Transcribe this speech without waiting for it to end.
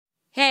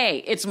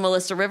Hey, it's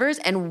Melissa Rivers,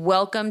 and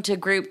welcome to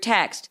Group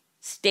Text.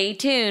 Stay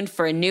tuned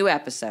for a new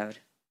episode.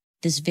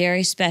 This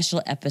very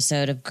special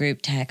episode of Group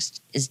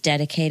Text is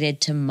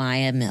dedicated to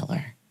Maya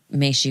Miller.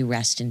 May she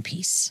rest in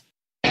peace.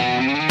 Hey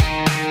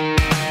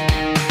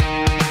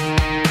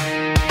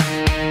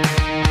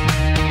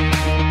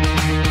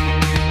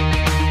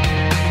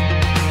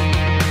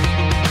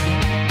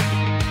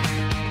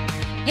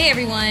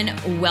everyone,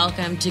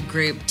 welcome to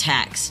Group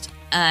Text.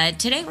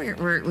 Today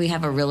we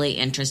have a really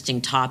interesting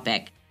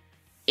topic.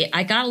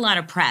 I got a lot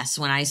of press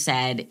when I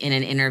said in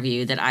an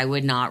interview that I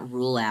would not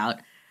rule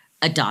out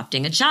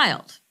adopting a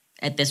child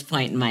at this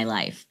point in my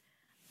life.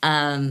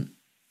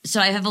 So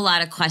I have a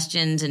lot of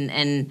questions,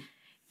 and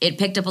it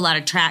picked up a lot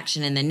of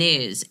traction in the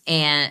news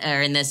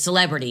or in the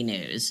celebrity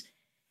news.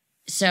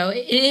 So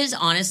it is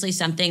honestly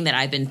something that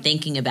I've been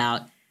thinking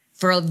about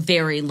for a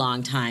very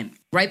long time.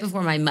 Right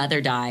before my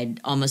mother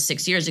died almost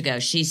 6 years ago,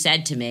 she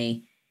said to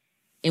me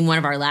in one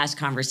of our last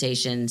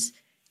conversations,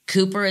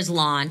 Cooper is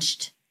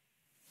launched.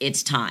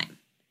 It's time.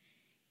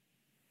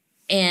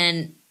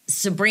 And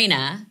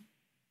Sabrina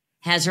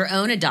has her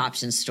own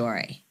adoption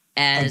story.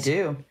 I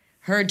do.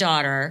 Her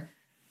daughter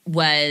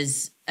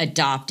was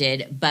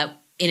adopted,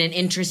 but in an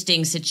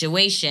interesting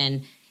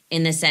situation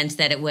in the sense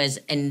that it was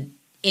an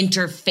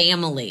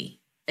interfamily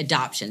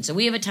adoption. So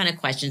we have a ton of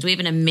questions. We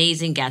have an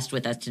amazing guest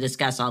with us to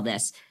discuss all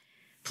this.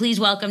 Please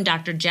welcome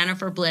Dr.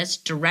 Jennifer Bliss,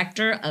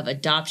 Director of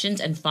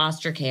Adoptions and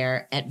Foster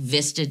Care at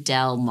Vista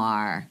Del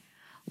Mar.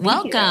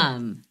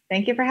 Welcome.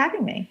 Thank you for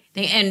having me.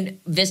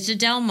 And Vista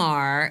Del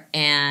Mar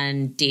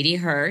and Dee Dee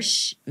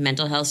Hirsch,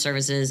 Mental Health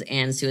Services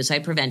and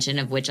Suicide Prevention,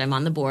 of which I'm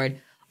on the board,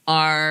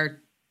 are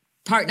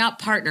not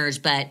partners,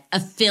 but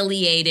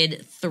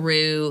affiliated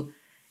through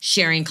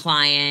sharing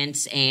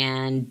clients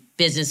and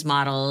business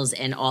models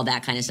and all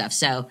that kind of stuff.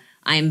 So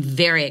I'm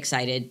very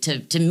excited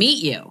to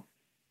meet you.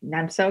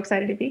 I'm so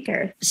excited to be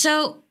here.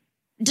 So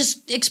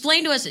just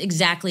explain to us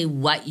exactly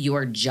what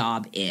your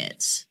job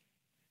is.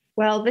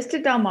 Well, Vista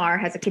Del Mar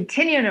has a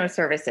continuum of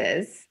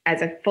services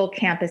as a full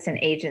campus and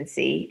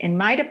agency. In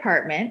my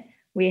department,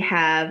 we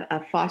have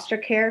a foster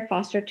care,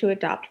 foster to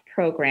adopt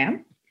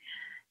program,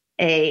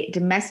 a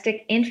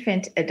domestic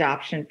infant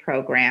adoption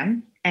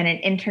program, and an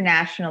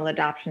international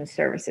adoption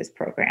services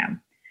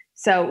program.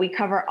 So we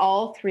cover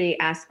all three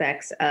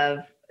aspects of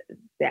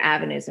the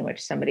avenues in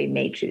which somebody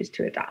may choose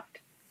to adopt.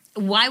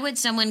 Why would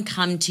someone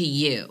come to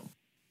you?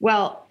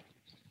 Well,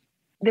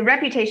 the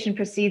reputation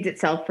precedes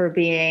itself for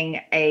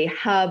being a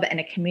hub and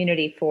a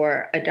community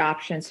for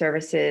adoption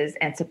services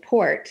and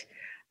support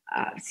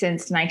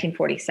since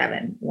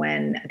 1947,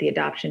 when the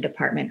adoption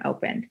department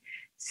opened.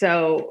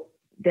 So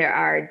there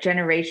are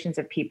generations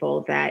of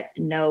people that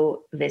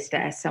know Vista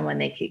as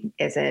someone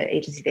as an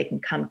agency they can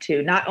come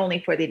to, not only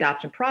for the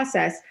adoption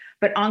process,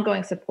 but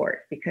ongoing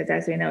support, because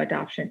as we know,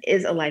 adoption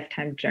is a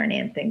lifetime journey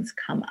and things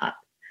come up.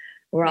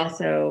 We're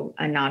also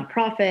a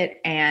nonprofit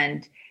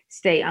and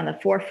stay on the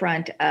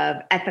forefront of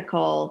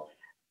ethical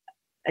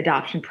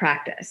adoption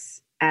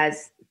practice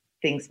as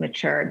things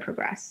mature and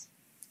progress.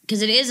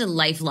 Because it is a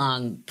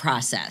lifelong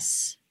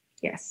process.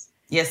 Yes.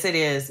 Yes, it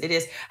is. It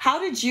is. How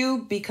did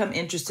you become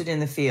interested in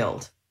the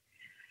field?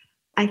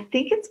 I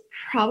think it's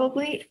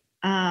probably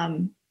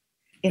in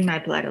my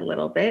blood a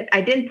little bit.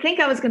 I didn't think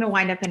I was going to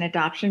wind up in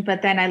adoption,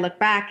 but then I look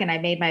back and I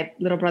made my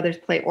little brothers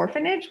play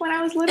orphanage when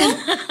I was little.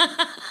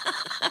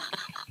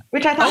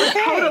 Which I thought was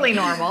totally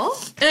normal.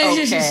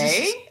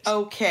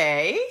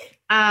 Okay.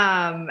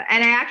 And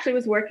I actually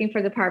was working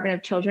for the Department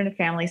of Children and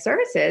Family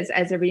Services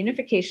as a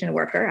reunification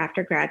worker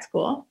after grad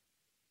school.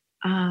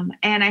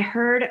 And I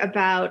heard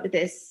about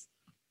this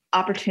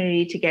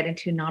opportunity to get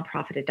into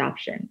nonprofit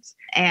adoptions.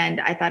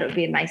 And I thought it would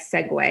be a nice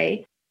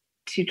segue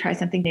to try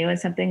something new and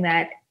something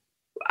that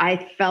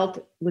I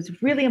felt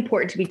was really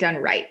important to be done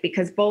right,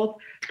 because both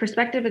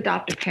prospective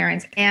adoptive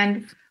parents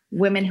and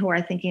women who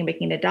are thinking of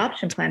making an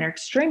adoption plan are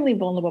extremely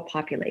vulnerable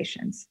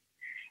populations.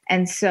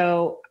 And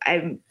so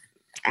I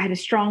had a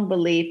strong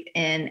belief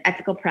in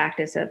ethical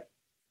practice of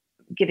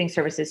giving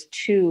services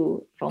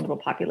to vulnerable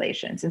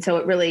populations. And so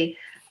it really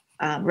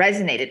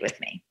resonated with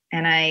me.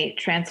 And I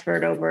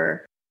transferred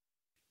over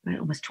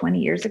almost 20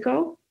 years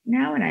ago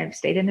now, and I've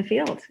stayed in the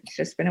field. It's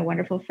just been a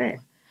wonderful fit.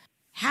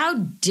 How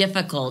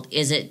difficult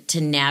is it to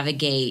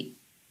navigate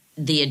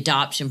the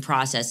adoption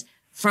process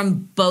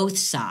from both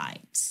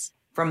sides?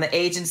 From the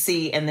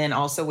agency and then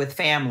also with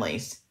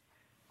families,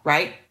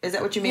 right? Is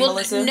that what you mean,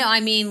 Melissa? No, I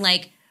mean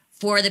like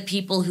for the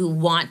people who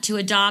want to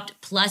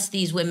adopt, plus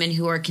these women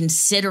who are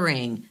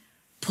considering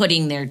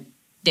putting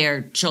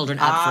their children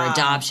up for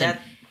adoption.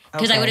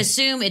 Because I would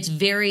assume it's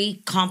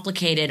very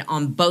complicated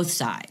on both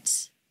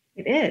sides.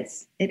 It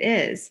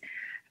is.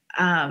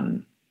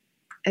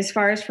 As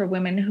far as for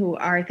women who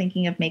are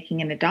thinking of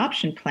making an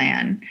adoption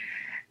plan,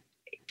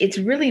 it's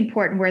really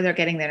important where they're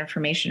getting that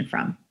information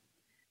from,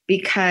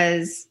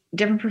 because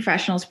different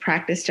professionals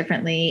practice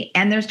differently,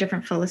 and there's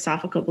different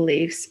philosophical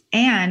beliefs,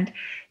 and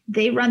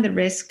they run the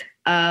risk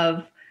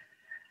of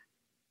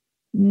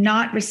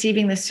not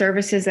receiving the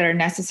services that are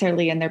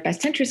necessarily in their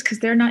best interest because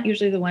they're not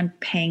usually the one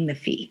paying the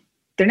fee.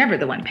 They're never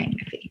the one paying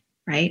the fee.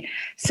 right?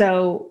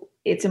 So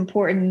it's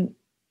important,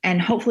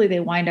 and hopefully they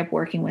wind up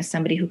working with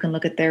somebody who can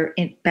look at their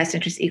best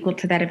interest equal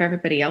to that of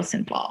everybody else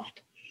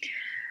involved.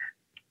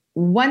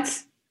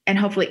 Once, and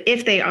hopefully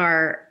if they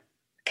are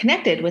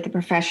connected with a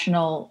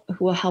professional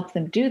who will help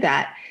them do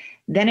that,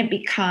 then it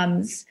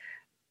becomes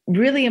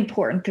really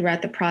important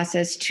throughout the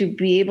process to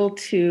be able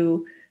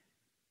to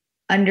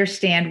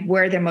understand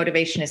where their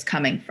motivation is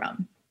coming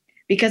from.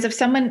 Because if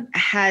someone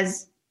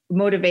has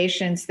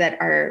motivations that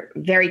are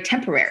very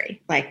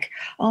temporary, like,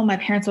 oh, my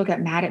parents will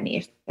get mad at me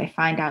if they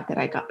find out that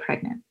I got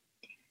pregnant.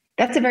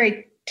 That's a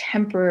very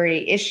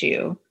temporary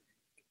issue.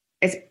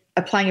 It's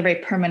applying a very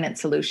permanent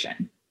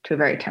solution to a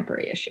very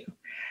temporary issue.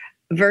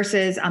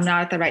 Versus I'm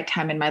not at the right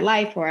time in my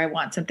life, or I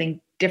want something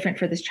different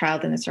for this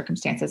child in the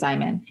circumstances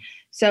I'm in.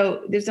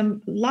 So there's a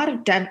lot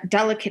of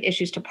delicate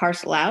issues to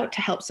parcel out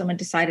to help someone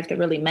decide if they're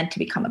really meant to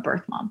become a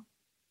birth mom.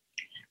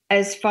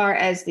 As far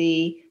as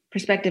the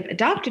prospective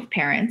adoptive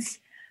parents,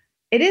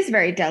 it is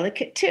very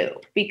delicate too,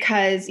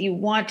 because you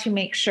want to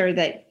make sure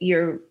that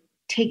you're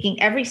taking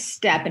every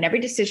step and every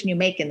decision you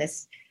make in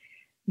this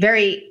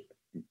very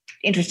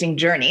interesting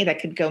journey that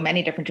could go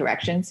many different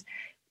directions.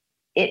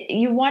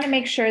 You want to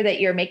make sure that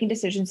you're making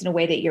decisions in a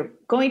way that you're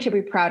going to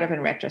be proud of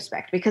in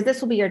retrospect, because this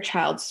will be your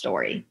child's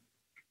story.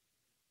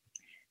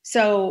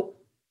 So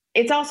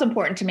it's also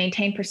important to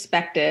maintain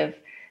perspective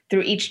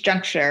through each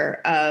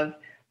juncture of,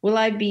 will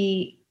I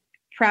be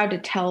proud to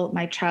tell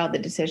my child the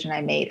decision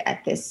I made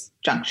at this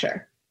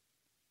juncture?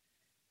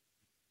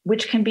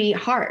 Which can be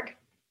hard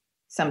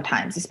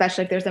sometimes,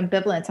 especially if there's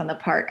ambivalence on the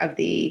part of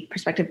the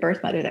prospective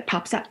birth mother that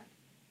pops up,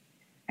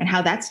 and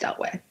how that's dealt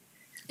with.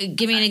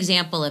 Give me an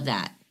example of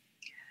that.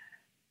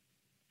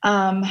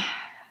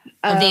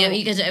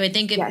 Because I would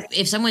think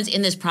if someone's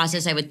in this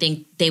process, I would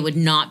think they would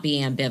not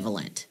be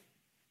ambivalent.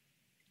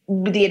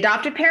 The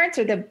adoptive parents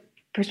or the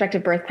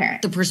prospective birth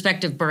parent? The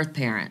prospective birth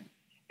parent.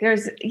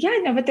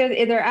 But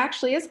there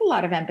actually is a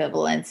lot of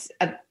ambivalence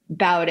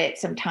about it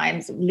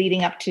sometimes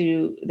leading up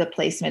to the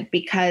placement,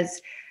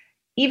 because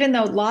even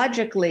though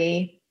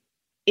logically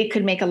it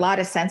could make a lot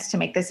of sense to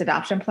make this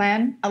adoption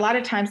plan, a lot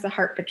of times the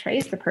heart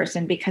betrays the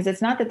person, because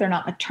it's not that they're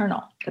not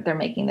maternal that they're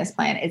making this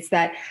plan. It's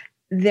that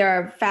there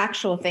are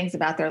factual things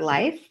about their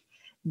life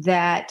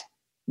that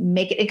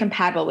make it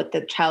incompatible with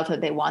the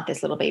childhood they want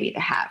this little baby to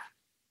have.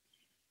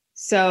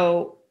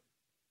 So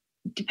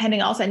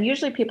depending also, and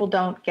usually people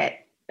don't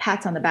get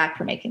pats on the back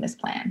for making this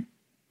plan,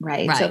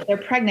 right? So if they're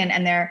pregnant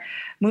and they're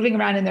moving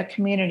around in their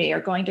community or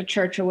going to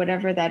church or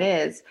whatever that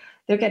is,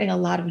 they're getting a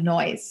lot of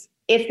noise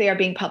if they are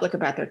being public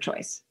about their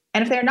choice.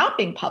 And if they're not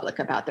being public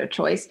about their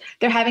choice,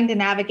 they're having to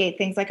navigate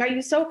things like, are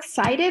you so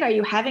excited? Are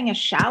you having a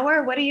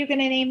shower? What are you going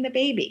to name the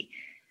baby?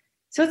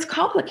 So it's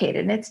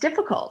complicated and it's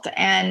difficult.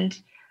 And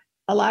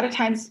a lot of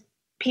times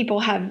people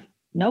have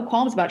no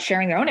qualms about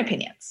sharing their own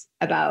opinions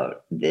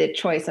about the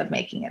choice of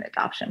making an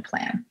adoption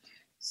plan.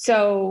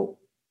 So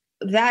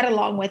that,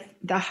 along with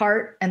the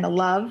heart and the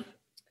love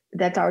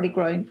that's already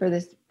growing for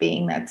this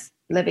being that's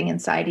living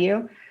inside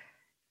you,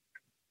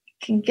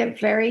 can get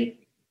very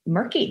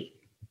murky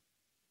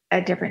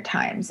at different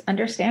times,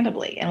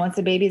 understandably. And once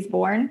the baby's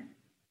born,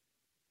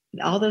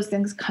 all those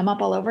things come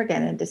up all over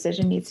again, and a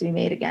decision needs to be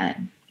made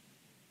again.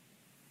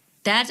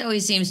 That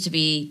always seems to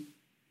be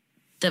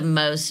the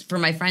most, for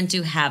my friends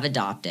who have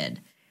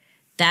adopted,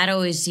 that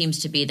always seems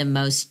to be the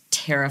most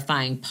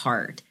terrifying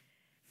part,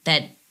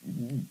 that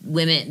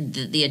women,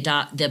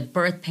 the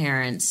birth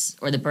parents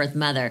or the birth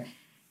mother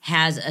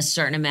has a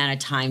certain amount of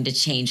time to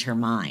change her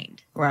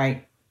mind.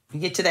 Right. You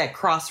get to that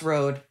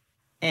crossroad,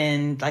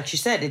 and like you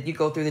said, if you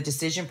go through the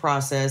decision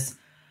process,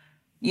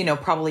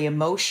 probably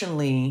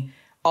emotionally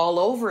all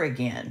over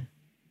again.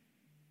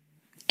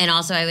 And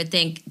also, I would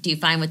think, do you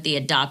find with the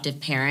adoptive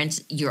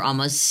parents, you're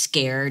almost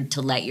scared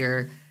to let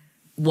your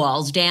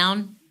walls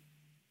down?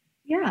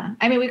 Yeah.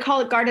 I mean, we call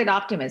it guarded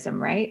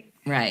optimism, right?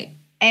 Right.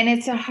 And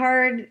it's a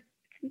hard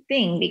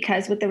thing,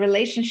 because with the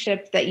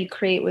relationship that you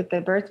create with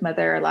the birth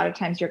mother, a lot of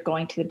times you're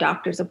going to the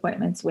doctor's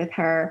appointments with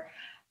her,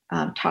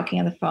 talking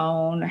on the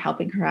phone or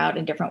helping her out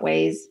in different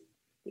ways,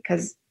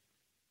 because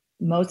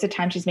most of the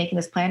time she's making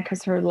this plan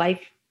because her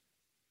life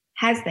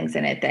has things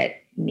in it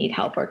that need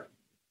help or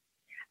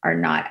are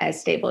not as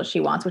stable as she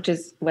wants, which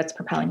is what's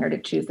propelling her to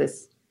choose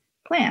this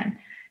plan.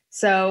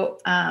 So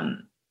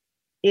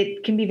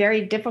it can be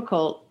very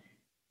difficult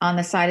on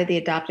the side of the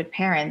adoptive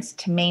parents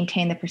to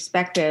maintain the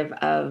perspective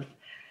of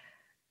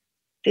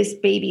this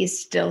baby is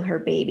still her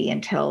baby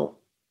until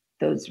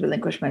those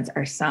relinquishments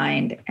are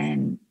signed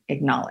and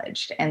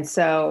acknowledged. And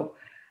so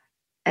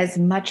as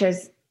much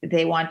as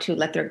they want to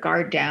let their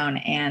guard down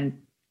and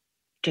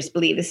just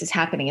believe this is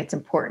happening, it's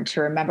important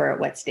to remember at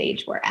what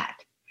stage we're at.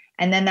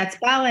 And then that's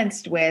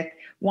balanced with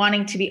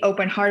wanting to be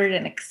open-hearted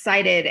and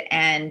excited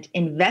and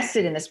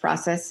invested in this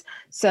process.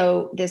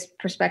 So this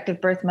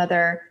prospective birth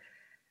mother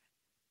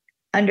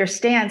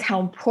understands how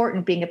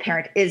important being a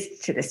parent is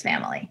to this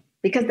family,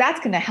 because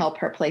that's going to help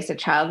her place a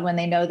child when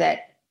they know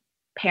that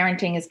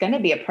parenting is going to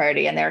be a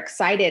priority and they're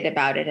excited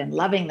about it and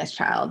loving this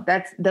child.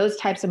 Those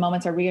types of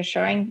moments are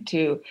reassuring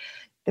to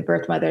the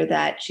birth mother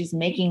that she's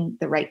making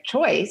the right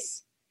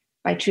choice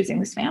by choosing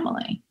this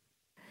family.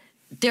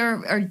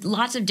 There are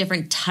lots of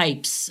different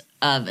types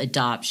of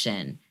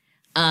adoption.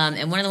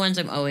 And one of the ones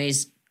I'm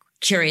always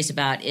curious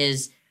about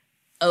is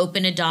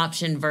open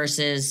adoption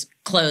versus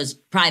closed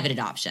private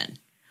adoption.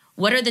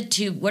 What are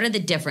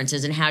the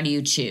differences and how do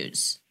you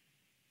choose?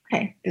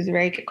 Okay, this is a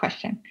very good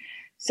question.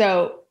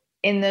 So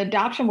in the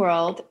adoption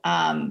world,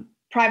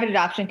 private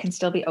adoption can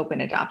still be open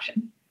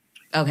adoption.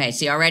 Okay,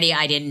 so already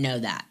I didn't know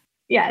that.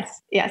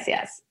 Yes.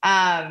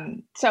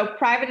 So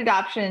private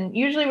adoption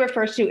usually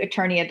refers to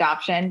attorney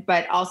adoption,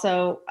 but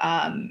also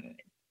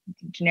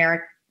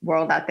generic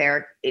world out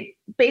there, it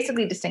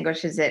basically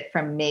distinguishes it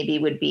from maybe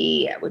would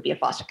be a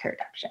foster care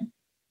adoption,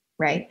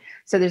 right?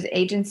 So there's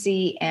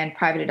agency and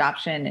private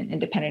adoption and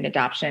independent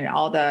adoption.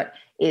 All that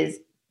is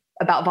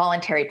about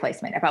voluntary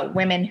placement, about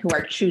women who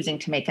are choosing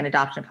to make an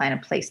adoption plan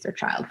and place their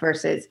child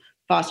versus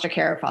foster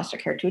care or foster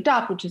care to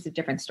adopt, which is a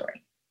different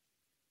story.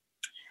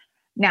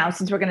 Now,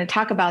 since we're going to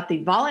talk about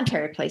the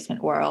voluntary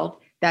placement world,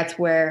 that's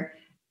where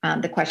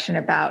the question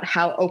about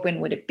how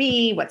open would it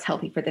be, what's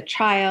healthy for the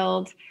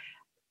child,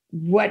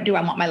 what do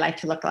I want my life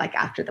to look like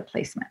after the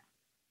placement,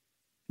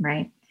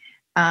 right?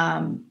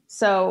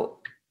 So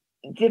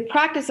the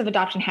practice of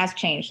adoption has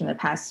changed in the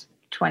past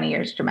 20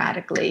 years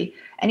dramatically.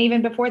 And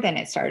even before then,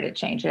 it started to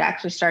change. It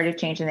actually started to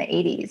change in the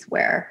 80s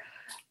where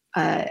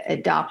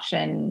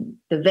adoption,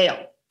 the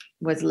veil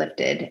was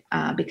lifted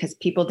because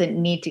people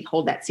didn't need to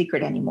hold that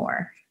secret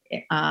anymore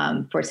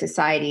for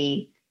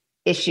society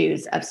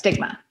issues of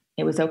stigma.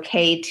 It was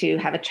okay to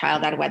have a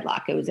child out of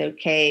wedlock. It was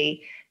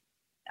okay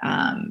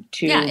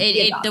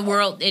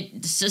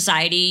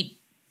society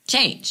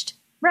changed.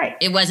 Right.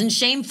 It wasn't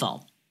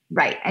shameful.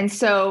 Right. And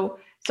so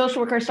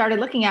social workers started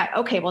looking at,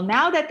 okay, well,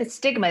 now that the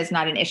stigma is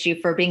not an issue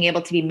for being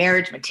able to be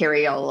marriage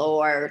material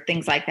or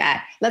things like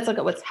that, let's look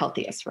at what's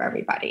healthiest for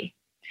everybody.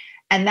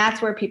 And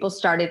that's where people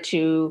started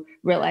to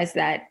realize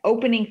that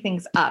opening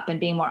things up and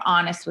being more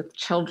honest with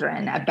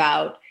children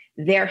about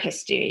their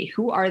history,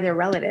 who are their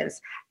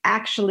relatives,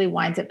 actually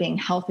winds up being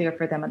healthier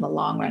for them in the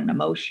long run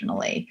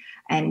emotionally.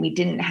 And we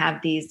didn't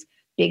have these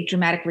big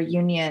dramatic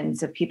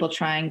reunions of people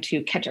trying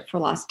to catch up for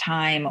lost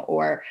time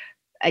or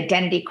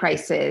identity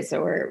crisis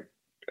or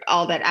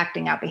all that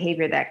acting out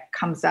behavior that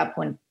comes up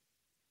when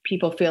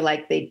people feel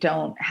like they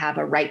don't have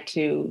a right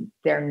to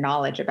their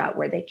knowledge about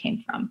where they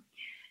came from.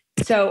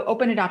 So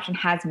open adoption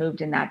has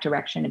moved in that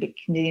direction, and it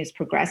continues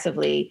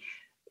progressively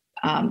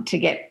to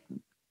get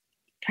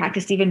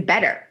practiced even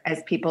better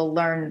as people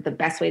learn the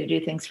best way to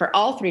do things for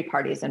all three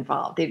parties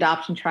involved. The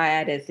adoption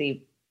triad is the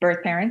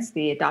birth parents,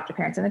 the adoptive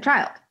parents, and the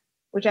child,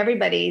 which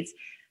everybody's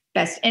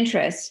best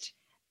interest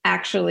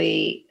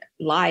actually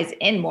lies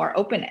in more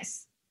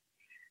openness.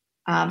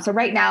 So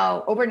right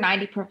now, over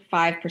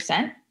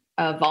 95%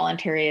 of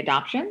voluntary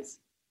adoptions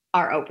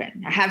are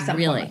open. I have some.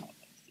 Really?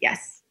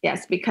 Yes,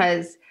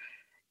 because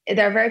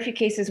there are very few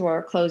cases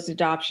where closed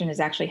adoption is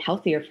actually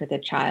healthier for the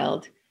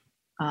child.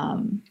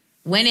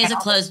 When is a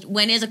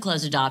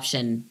closed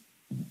adoption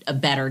a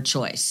better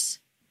choice?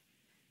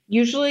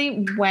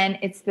 Usually when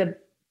it's the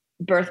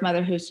birth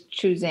mother who's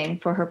choosing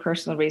for her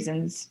personal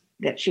reasons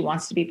that she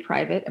wants to be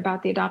private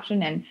about the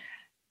adoption. And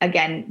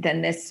again,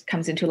 then this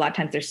comes into a lot of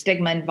times there's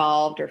stigma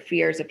involved or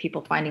fears of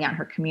people finding out in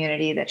her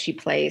community that she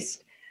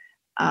placed.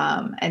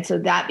 And so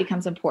that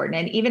becomes important.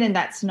 And even in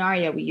that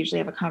scenario, we usually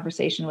have a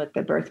conversation with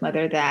the birth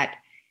mother that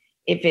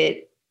if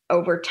it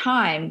over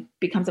time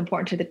becomes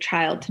important to the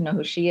child to know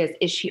who she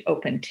is she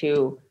open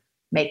to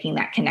making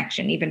that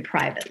connection, even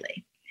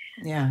privately?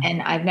 Yeah.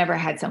 And I've never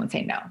had someone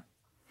say no.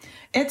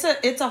 It's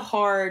a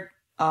hard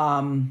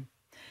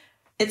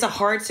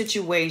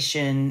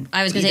situation.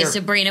 I was going to say,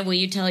 Sabrina, will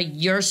you tell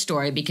your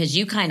story? Because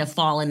you kind of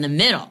fall in the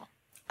middle.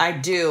 I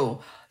do.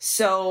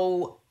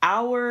 So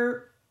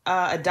our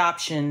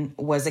adoption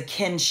was a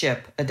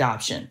kinship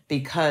adoption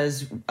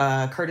because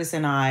Curtis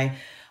and I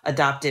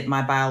adopted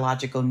my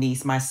biological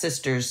niece, my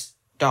sister's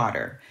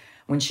daughter,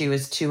 when she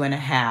was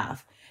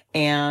 2.5.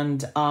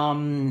 And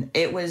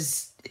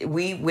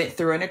we went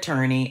through an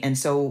attorney. And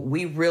so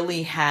we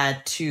really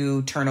had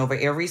to turn over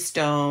every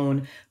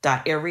stone,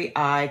 dot every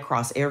I,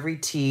 cross every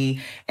T.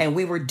 And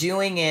we were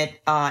doing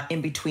it in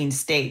between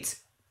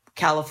states,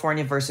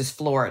 California versus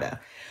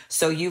Florida.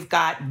 So you've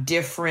got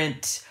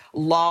different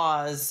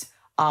laws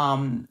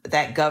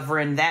that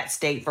govern that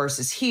state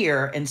versus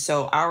here. And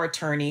so our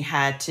attorney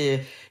had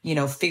to,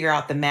 figure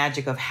out the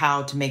magic of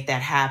how to make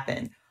that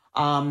happen.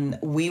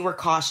 We were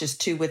cautious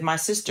too with my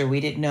sister. We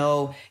didn't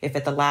know if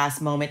at the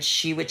last moment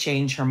she would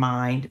change her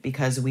mind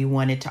because we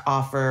wanted to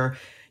offer,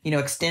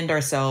 extend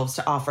ourselves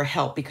to offer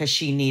help because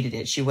she needed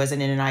it. She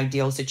wasn't in an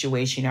ideal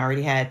situation.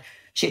 She had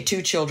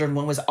 2 children.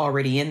 One was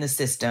already in the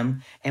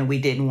system and we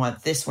didn't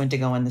want this one to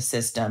go in the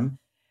system.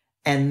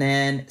 And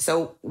then,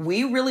 so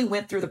we really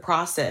went through the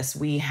process.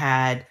 We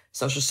had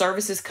social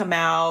services come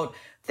out.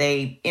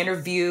 They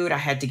interviewed. I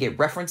had to get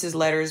references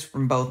letters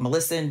from both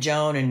Melissa and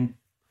Joan and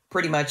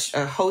pretty much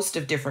a host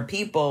of different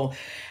people.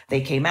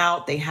 They came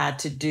out. They had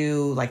to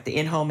do like the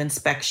in-home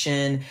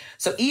inspection.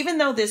 So even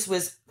though this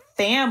was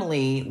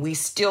family, we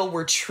still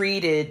were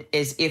treated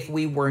as if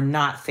we were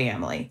not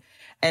family.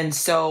 And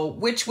so,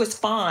 which was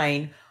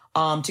fine,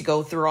 to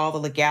go through all the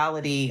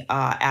legality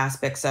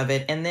aspects of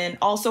it. And then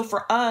also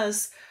for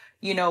us,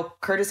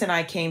 Curtis and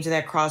I came to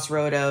that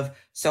crossroad of,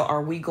 so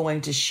are we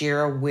going to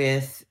share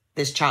with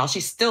this child?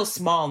 She's still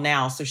small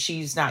now, so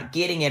she's not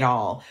getting it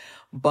all.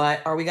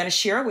 But are we going to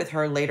share with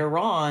her later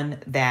on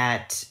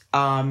that,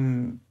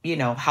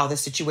 how the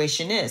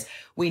situation is?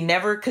 We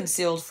never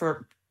concealed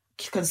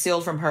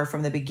from her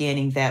from the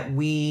beginning that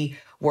we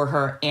were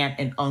her aunt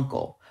and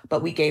uncle,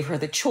 but we gave her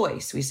the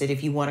choice. We said,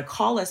 if you want to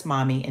call us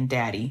mommy and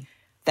daddy,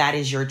 that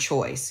is your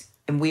choice.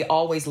 And we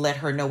always let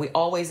her know. We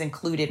always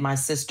included my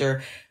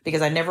sister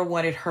because I never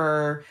wanted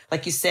her,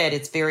 like you said,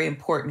 it's very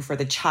important for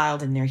the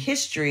child and their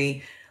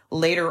history.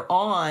 Later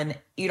on,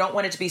 you don't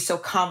want it to be so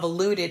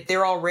convoluted.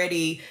 They're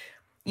already,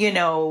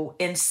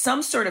 in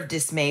some sort of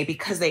dismay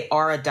because they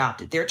are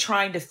adopted. They're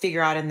trying to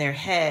figure out in their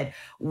head,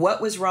 what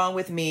was wrong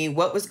with me?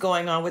 What was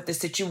going on with the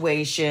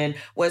situation?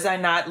 Was I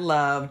not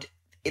loved?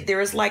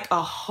 There is like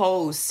a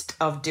host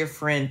of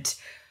different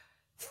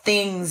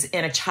things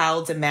in a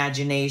child's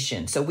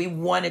imagination. So we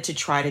wanted to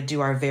try to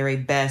do our very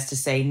best to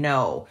say,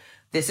 no,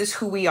 this is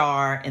who we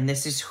are. And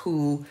this is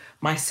who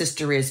my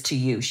sister is to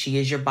you. She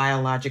is your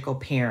biological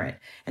parent.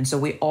 And so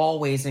we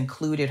always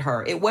included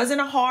her. It wasn't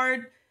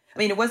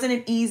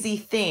an easy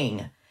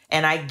thing.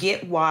 And I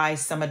get why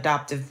some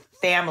adoptive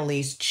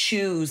families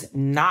choose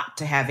not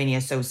to have any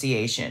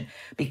association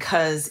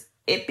because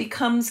it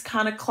becomes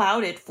kind of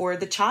clouded for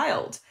the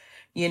child.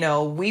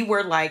 We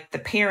were like the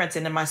parents,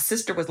 and then my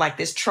sister was like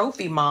this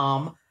trophy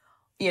mom,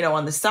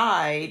 on the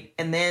side.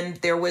 And then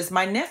there was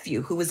my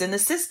nephew who was in the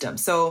system.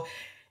 So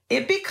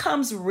it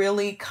becomes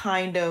really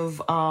kind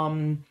of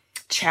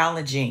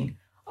challenging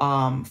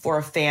for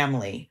a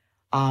family.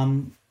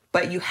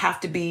 But you have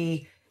to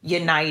be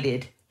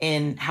united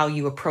in how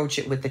you approach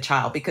it with the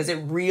child because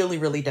it really,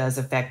 really does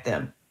affect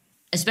them.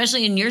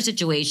 Especially in your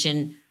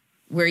situation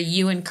where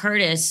you and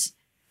Curtis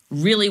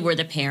really were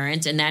the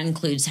parents, and that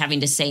includes having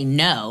to say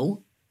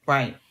no.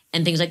 Right.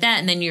 And things like that.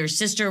 And then your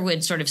sister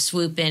would sort of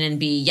swoop in and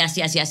be yes,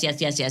 yes, yes,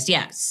 yes, yes, yes,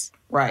 yes.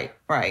 Right,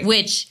 right.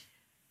 Which,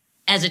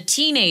 as a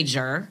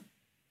teenager,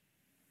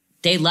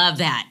 they love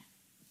that.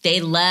 They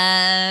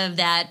love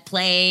that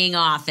playing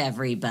off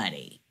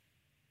everybody.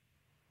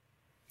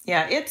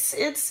 Yeah,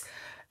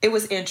 it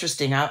was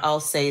interesting. I'll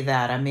say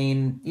that. I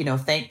mean,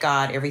 thank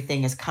God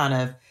everything is kind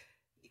of,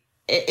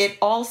 it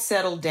all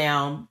settled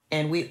down,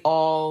 and we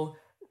all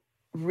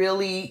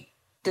really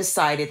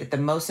decided that the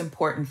most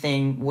important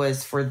thing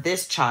was for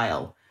this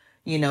child,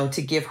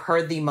 to give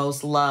her the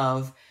most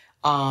love,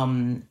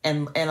 and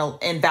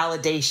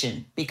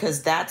validation,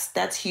 because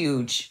that's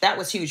huge. That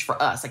was huge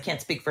for us. I can't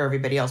speak for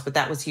everybody else, but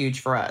that was huge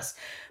for us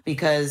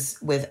because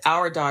with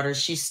our daughter,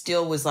 she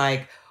still was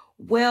like,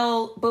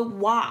 well, but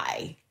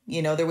why?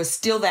 There was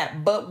still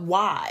that, but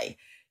why?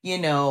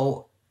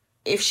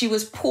 If she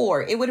was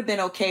poor, it would have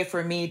been okay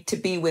for me to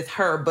be with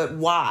her, but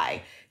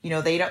why?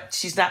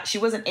 She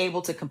wasn't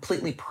able to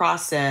completely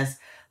process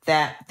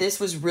that this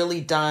was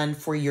really done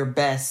for your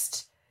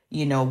best,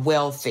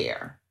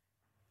 welfare.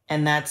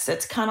 And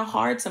that's kind of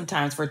hard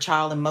sometimes for a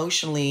child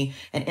emotionally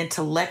and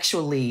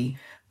intellectually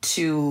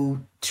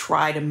to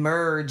try to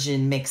merge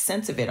and make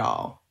sense of it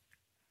all.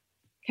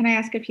 Can I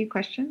ask a few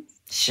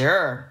questions?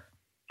 Sure.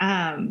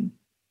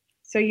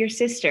 So your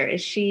sister,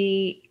 is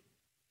she,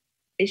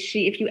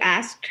 if you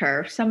asked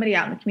her, if somebody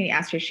out in the community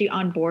asked her, is she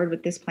on board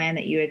with this plan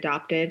that you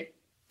adopted?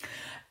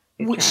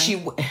 My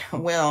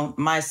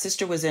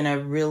sister was in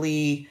a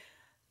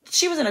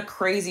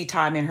crazy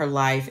time in her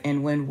life.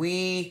 And when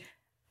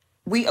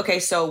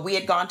so we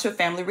had gone to a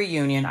family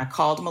reunion. I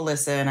called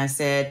Melissa and I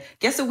said,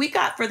 guess what we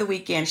got for the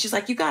weekend? She's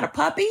like, you got a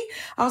puppy?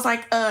 I was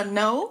like,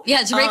 no.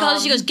 Yeah, so Ray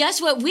called. She goes, guess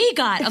what we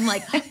got? I'm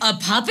like, a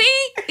puppy?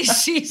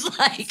 She's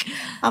like,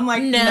 I'm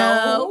like,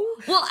 no.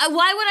 Well,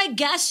 why would I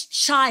guess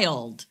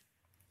child?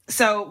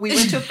 So we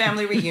went to a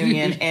family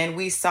reunion and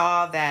we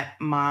saw that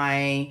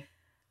my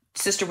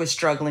sister was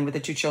struggling with the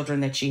two children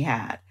that she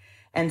had.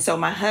 And so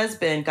my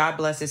husband, God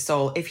bless his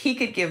soul, if he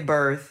could give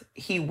birth,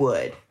 he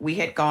would. We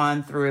had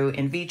gone through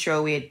in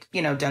vitro. We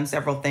had, done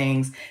several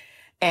things.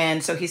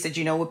 And so he said,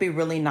 it would be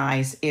really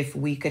nice if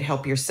we could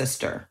help your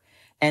sister.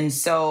 And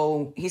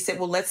so he said,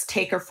 well, let's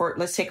take her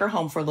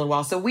home for a little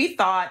while. So we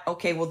thought,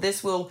 okay, well,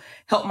 this will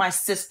help my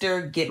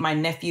sister get my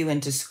nephew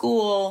into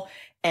school.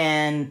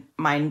 And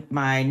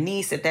my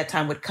niece at that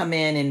time would come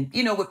in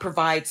and, would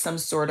provide some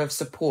sort of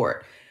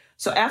support.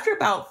 So after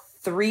about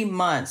 3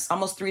 months,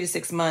 almost 3 to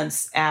 6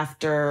 months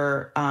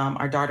after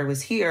our daughter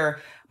was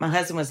here, my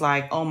husband was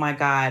like, oh my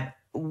God,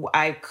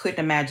 I couldn't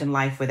imagine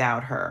life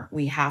without her.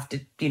 We have to,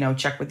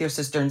 check with your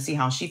sister and see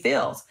how she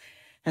feels.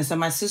 And so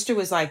my sister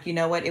was like, you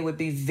know what? It would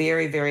be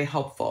very, very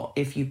helpful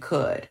if you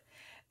could.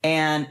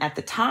 And at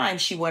the time,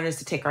 she wanted us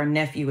to take our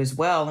nephew as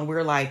well. And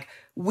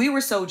we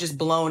were so just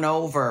blown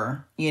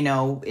over,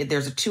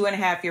 there's a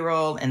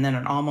 2.5-year-old and then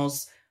an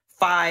almost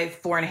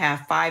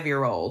 4.5,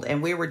 5-year-old.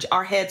 And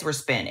our heads were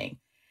spinning.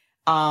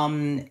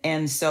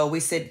 And so we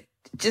said,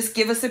 just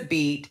give us a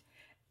beat.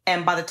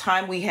 And by the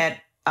time we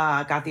had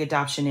got the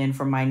adoption in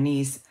for my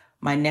niece,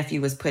 my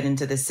nephew was put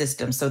into the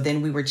system. So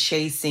then we were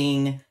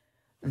chasing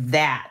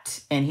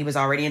that, and he was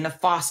already in the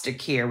foster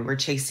care. We were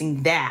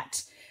chasing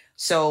that.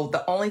 So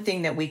the only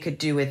thing that we could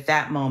do at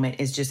that moment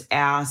is just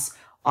ask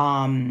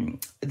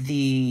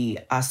the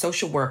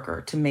social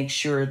worker to make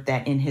sure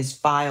that in his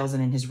files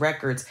and in his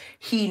records,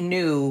 he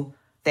knew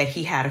that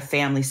he had a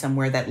family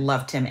somewhere that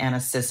loved him and a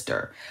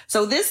sister.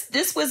 So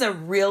this was a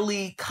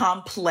really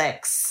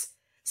complex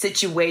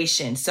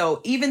situation.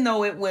 So even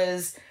though it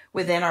was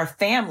within our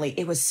family,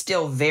 it was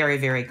still very,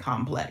 very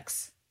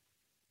complex.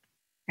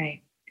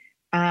 Right.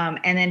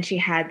 And then she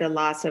had the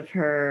loss of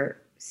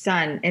her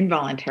son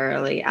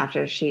involuntarily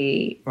after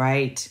she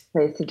raised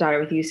the daughter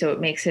with you. So it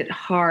makes it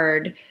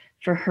hard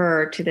for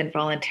her to then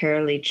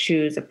voluntarily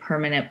choose a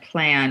permanent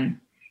plan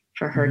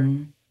for her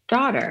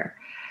daughter.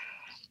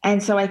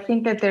 And so I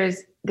think that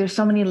there's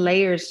so many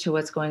layers to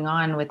what's going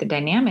on with the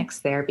dynamics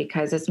there,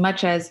 because as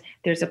much as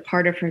there's a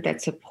part of her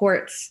that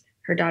supports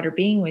her daughter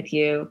being with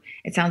you,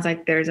 it sounds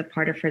like there's a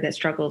part of her that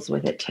struggles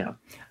with it too.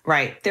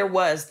 Right. There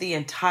was the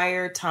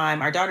entire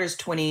time. Our daughter's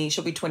 20,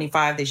 she'll be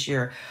 25 this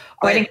year.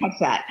 Oh, I didn't catch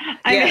that.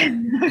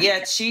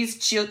 Yeah,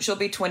 she'll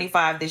be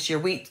 25 this year.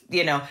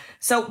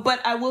 But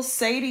I will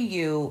say to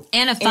you,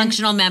 and a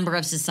functional member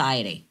of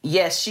society.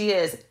 Yes, she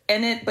is.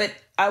 But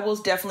I will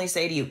definitely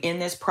say to you, in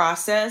this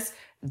process,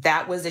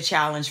 that was a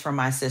challenge for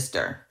my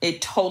sister.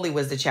 It totally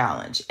was the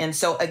challenge. And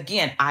so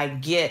again, I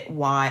get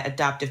why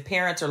adoptive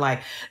parents are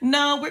like,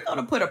 no, we're going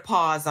to put a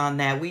pause on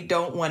that. We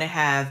don't want to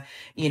have,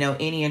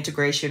 any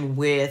integration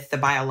with the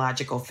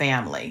biological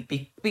family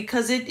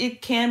because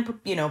it can,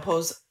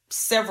 pose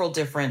several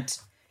different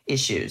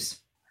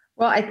issues.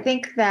 Well, I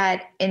think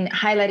that in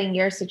highlighting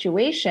your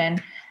situation,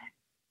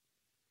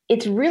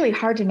 it's really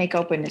hard to make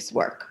openness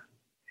work,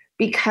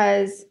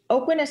 because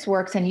openness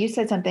works. And you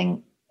said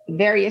something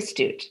very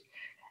astute.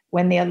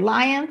 When the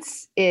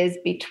alliance is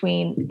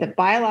between the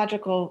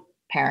biological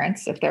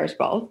parents, if there's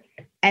both,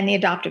 and the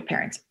adoptive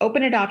parents,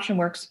 open adoption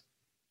works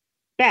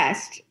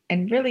best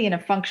and really in a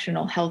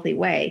functional, healthy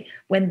way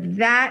when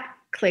that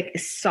click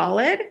is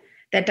solid,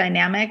 that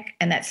dynamic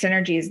and that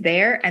synergy is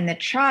there, and the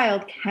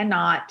child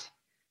cannot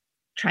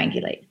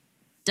triangulate.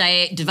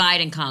 Divide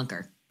and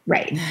conquer.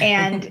 Right.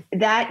 And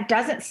that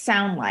doesn't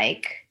sound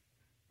like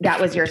that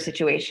was your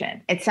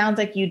situation. It sounds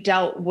like you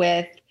dealt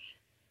with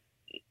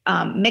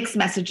mixed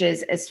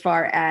messages as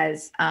far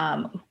as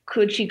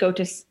could she go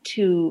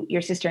to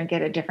your sister and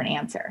get a different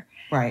answer?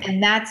 Right.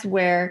 And that's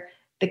where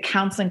the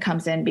counseling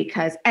comes in,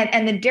 because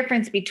and the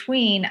difference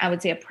between, I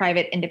would say, a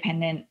private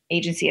independent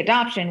agency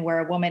adoption where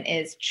a woman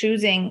is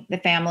choosing the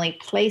family,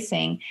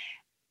 placing,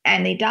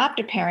 and the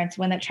adoptive parents,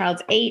 when that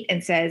child's 8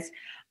 and says,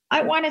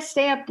 I want to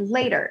stay up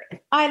later. If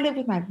I live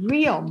with my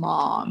real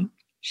mom,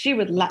 she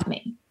would let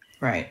me.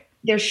 Right.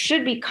 There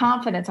should be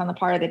confidence on the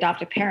part of the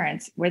adoptive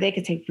parents where they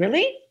could say,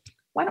 really?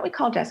 Why don't we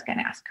call Jessica and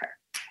ask her?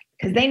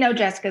 Because they know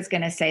Jessica's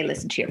going to say,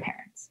 listen to your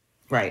parents.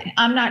 Right. And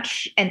I'm not,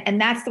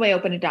 and that's the way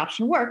open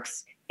adoption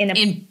works.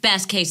 In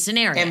best case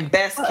scenario. In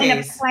best case. In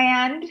a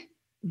planned,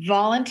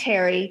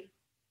 voluntary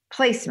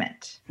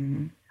placement.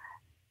 Mm-hmm.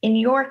 In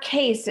your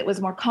case, it was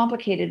more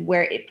complicated,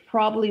 where it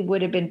probably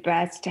would have been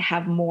best to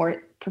have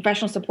more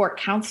professional support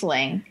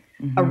counseling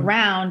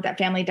around that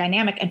family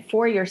dynamic and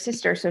for your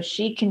sister, so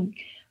she can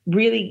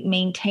really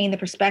maintain the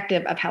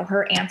perspective of how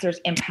her answers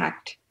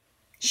impact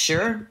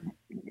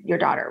your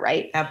daughter,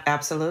 right?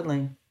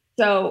 Absolutely.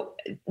 So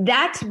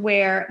that's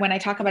where, when I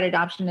talk about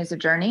adoption as a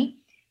journey,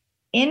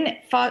 and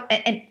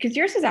because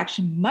yours is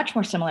actually much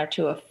more similar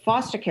to a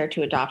foster care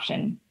to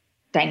adoption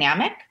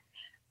dynamic,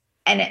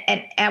 and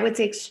I would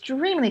say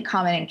extremely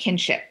common in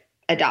kinship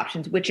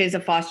adoptions, which is a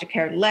foster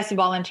care, less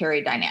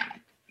voluntary dynamic.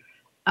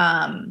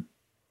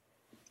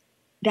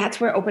 That's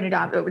where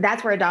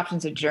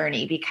adoption's a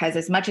journey, because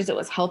as much as it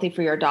was healthy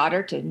for your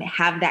daughter to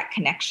have that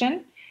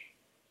connection,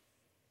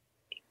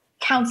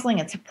 counseling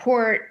and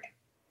support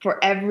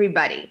for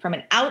everybody from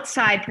an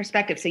outside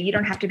perspective, so you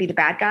don't have to be the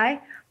bad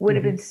guy, would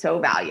have been so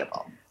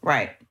valuable.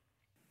 Right.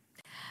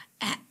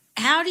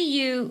 How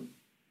important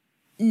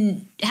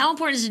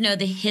is it to know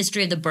the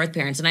history of the birth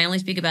parents? And I only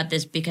speak about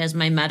this because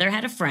my mother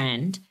had a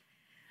friend,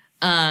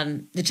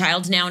 the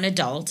child's now an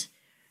adult,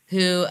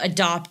 who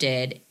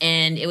adopted,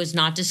 and it was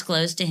not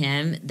disclosed to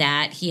him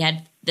that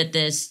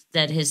his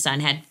son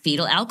had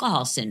fetal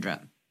alcohol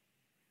syndrome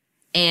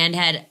and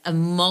had a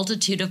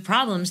multitude of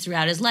problems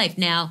throughout his life.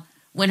 Now,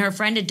 when her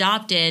friend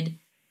adopted,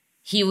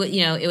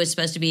 it was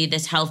supposed to be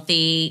this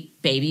healthy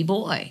baby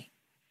boy.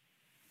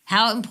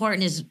 How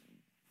important is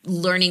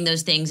learning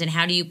those things, and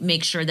how do you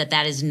make sure that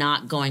that is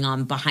not going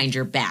on behind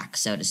your back,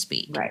 so to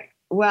speak? Right.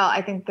 Well,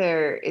 I think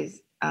there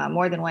is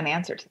more than one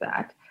answer to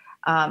that.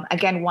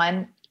 Again,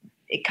 one,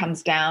 it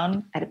comes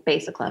down at a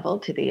basic level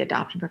to the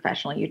adoption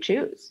professional you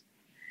choose.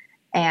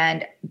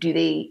 And do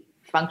they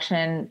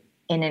function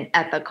in an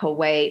ethical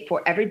way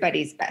for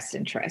everybody's best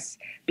interests?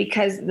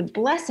 Because the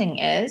blessing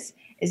is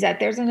that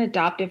there's an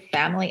adoptive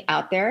family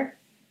out there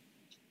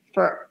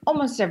for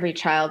almost every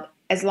child,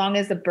 as long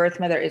as the birth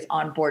mother is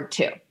on board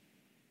too,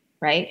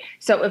 right?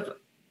 So if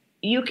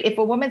if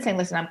a woman's saying,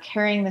 listen, I'm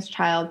carrying this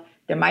child,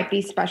 there might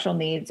be special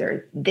needs,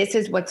 or this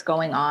is what's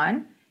going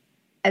on,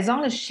 as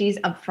long as she's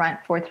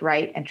upfront,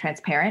 forthright, and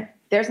transparent,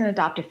 there's an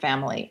adoptive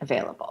family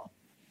available.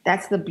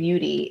 That's the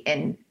beauty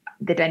in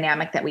the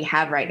dynamic that we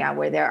have right now,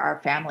 where there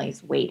are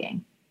families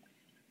waiting.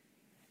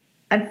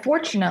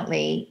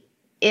 Unfortunately,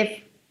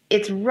 if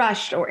it's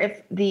rushed, or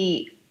if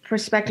the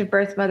prospective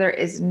birth mother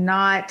is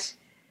not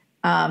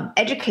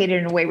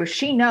educated in a way where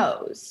she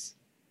knows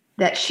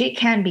that she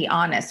can be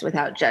honest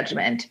without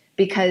judgment,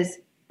 because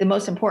the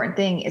most important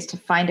thing is to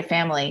find a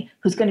family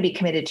who's going to be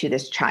committed to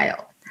this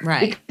child.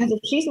 Right. Because if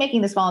she's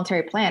making this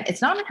voluntary plan,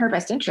 it's not in her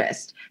best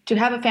interest to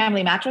have a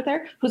family match with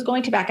her who's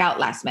going to back out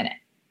last minute.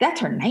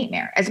 That's her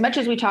nightmare. As much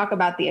as we talk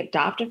about the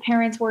adoptive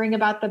parents worrying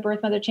about the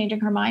birth mother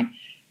changing her mind,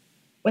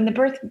 when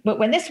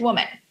this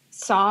woman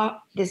saw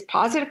this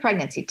positive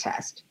pregnancy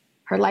test,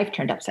 her life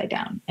turned upside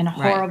down in a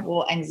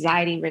horrible,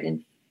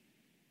 anxiety-ridden,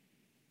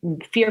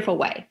 fearful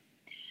way.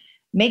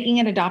 Making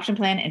an adoption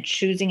plan and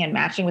choosing and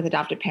matching with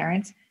adoptive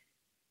parents,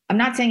 I'm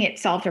not saying it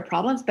solved her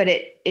problems, but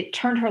it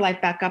turned her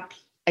life back up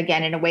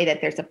again in a way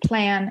that there's a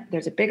plan,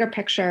 there's a bigger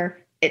picture.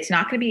 It's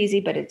not going to be easy,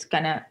 but it's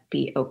going to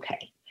be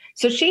okay.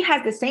 So she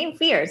has the same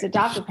fears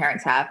adoptive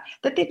parents have,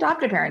 that the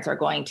adoptive parents are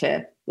going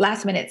to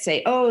last minute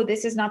say, oh,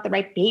 this is not the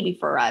right baby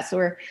for us.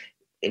 Or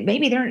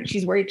maybe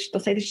she's worried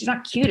they'll say that she's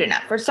not cute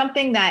enough, or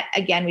something that,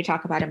 again, we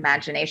talk about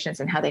imaginations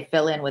and how they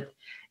fill in with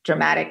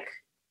dramatic,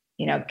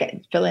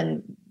 fill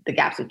in the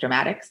gaps with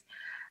dramatics.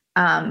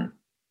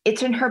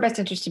 It's in her best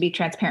interest to be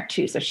transparent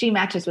too. So she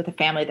matches with a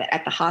family that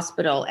at the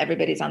hospital,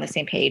 everybody's on the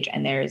same page,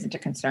 and there isn't a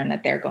concern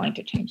that they're going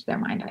to change their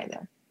mind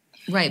either.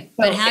 Right. So,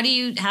 but how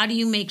do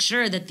you make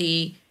sure that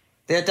the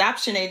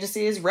adoption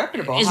agency is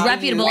reputable?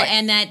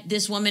 And that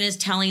this woman is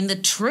telling the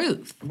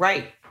truth?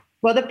 Right.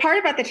 Well, the part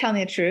about the telling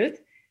the truth,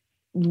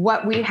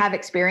 what we have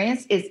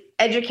experienced is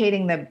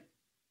educating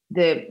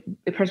the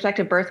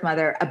prospective birth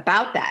mother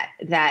about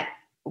that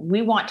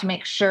we want to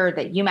make sure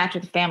that you match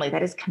with a family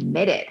that is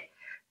committed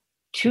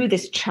to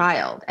this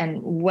child,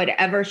 and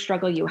whatever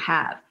struggle you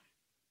have,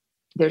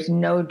 there's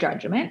no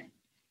judgment.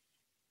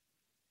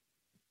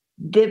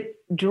 The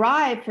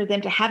drive for them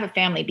to have a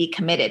family, be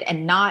committed,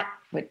 and not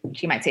what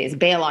she might say is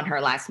bail on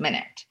her last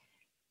minute,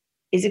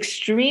 is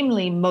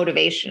extremely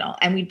motivational.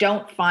 And we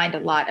don't find a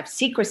lot of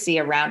secrecy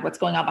around what's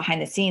going on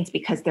behind the scenes,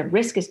 because the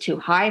risk is too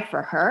high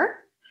for her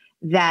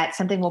that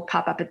something will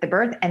pop up at the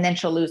birth and then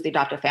she'll lose the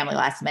adoptive family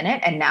last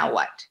minute. And now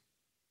what?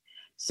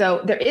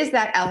 So there is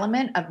that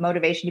element of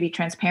motivation to be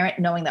transparent,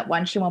 knowing that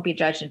one, she won't be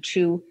judged, and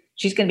two,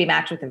 she's going to be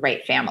matched with the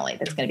right family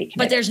that's going to be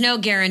committed. But there's no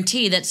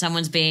guarantee that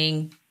someone's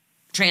being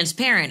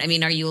transparent. I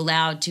mean, are you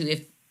allowed to,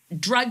 if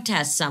drug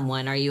test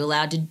someone, are you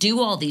allowed to do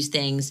all these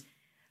things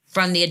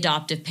from the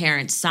adoptive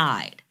parent's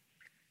side?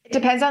 It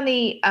depends on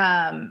the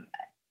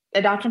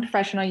adoption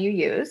professional you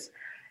use.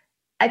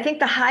 I think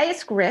the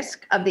highest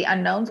risk of the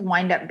unknowns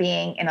wind up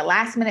being in a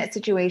last minute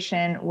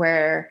situation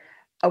where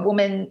a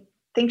woman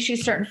thinks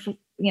she's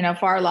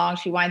far along.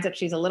 She winds up,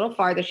 she's a little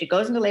farther. She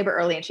goes into labor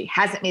early and she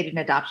hasn't made an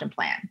adoption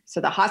plan.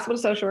 So the hospital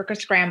social worker is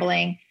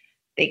scrambling.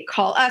 They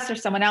call us or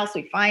someone else.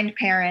 We find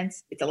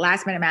parents. It's a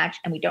last minute match,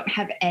 and we don't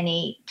have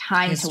any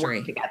time to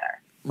work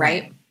together,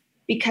 right?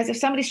 Because if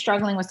somebody's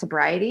struggling with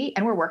sobriety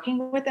and we're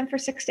working with them for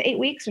 6 to 8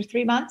 weeks or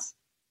 3 months,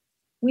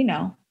 we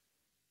know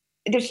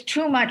there's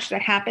too much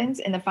that happens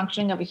in the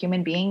functioning of a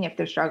human being if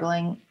they're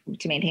struggling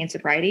to maintain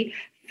sobriety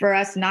for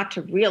us not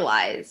to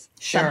realize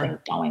something's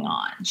going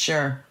on.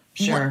 Sure.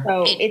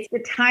 So it's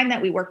the time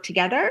that we work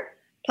together,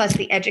 plus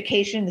the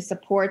education, the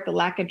support, the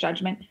lack of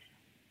judgment.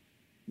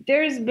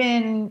 There's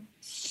been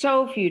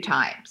so few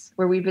times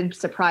where we've been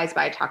surprised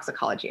by a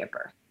toxicology at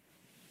birth.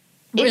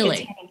 Really? If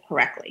it's handled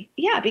correctly.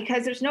 Yeah,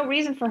 because there's no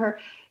reason for her.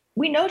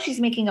 We know she's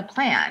making a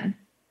plan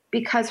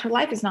because her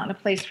life is not in a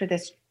place for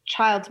this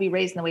child to be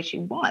raised in the way she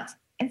wants.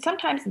 And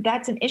sometimes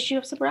that's an issue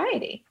of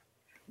sobriety,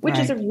 which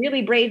is a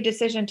really brave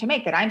decision to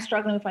make, that I'm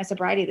struggling with my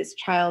sobriety. This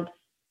child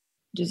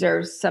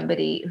deserves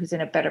somebody who's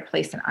in a better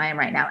place than I am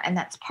right now. And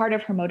that's part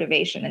of her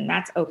motivation, and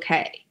that's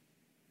okay.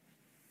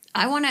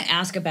 I want to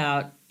ask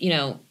about,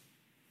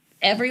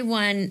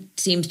 everyone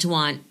seems to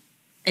want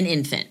an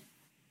infant.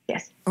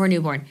 Yes. Or a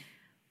newborn.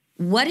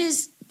 What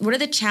are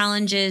the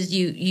challenges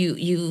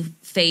you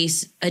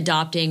face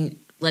adopting,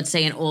 let's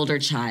say, an older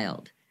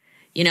child?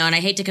 And I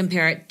hate to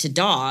compare it to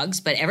dogs,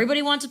 but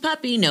everybody wants a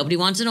puppy. Nobody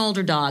wants an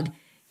older dog.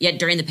 Yet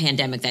during the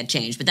pandemic that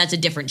changed, but that's a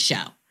different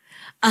show.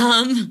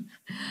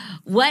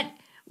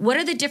 What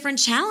are the different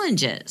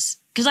challenges?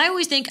 Because I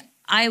always think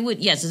I would,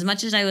 yes, as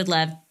much as I would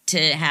love to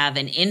have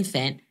an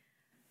infant,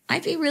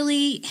 I'd be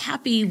really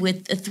happy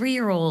with a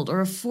 3-year-old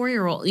or a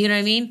 4-year-old. You know what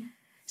I mean?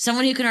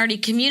 Someone who can already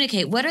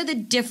communicate. What are the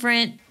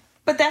different...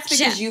 But that's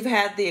because you've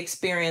had the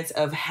experience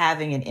of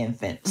having an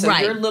infant. So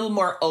you're a little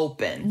more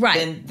open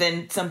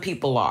than some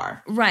people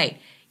are. Right.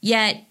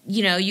 Yet,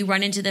 you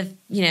run into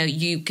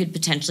you could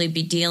potentially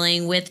be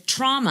dealing with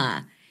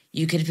trauma.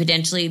 You could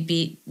potentially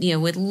be,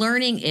 with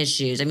learning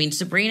issues. I mean,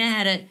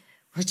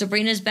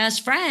 Sabrina's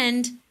best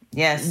friend.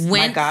 Yes,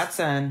 my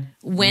godson.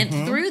 Went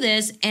through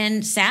this.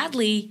 And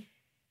sadly,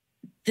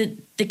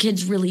 the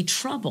kid's really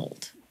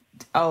troubled.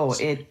 Oh,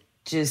 it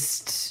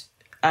just,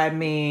 I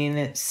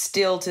mean,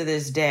 still to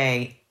this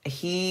day,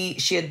 she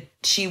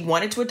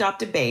wanted to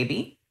adopt a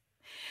baby.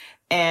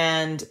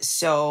 And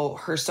so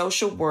her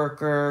social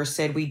worker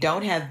said, we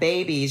don't have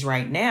babies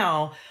right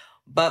now,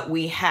 but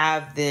we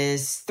have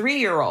this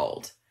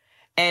 3-year-old.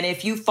 And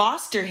if you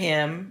foster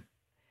him,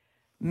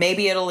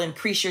 maybe it'll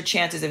increase your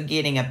chances of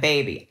getting a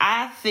baby.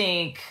 I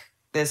think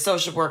the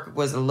social worker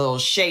was a little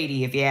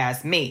shady, if you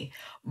ask me.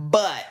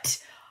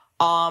 But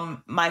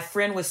my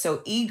friend was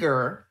so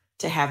eager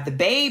to have the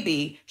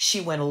baby,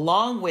 she went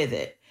along with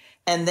it.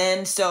 And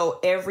then so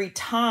every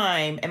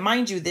time, and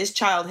mind you, this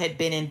child had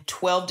been in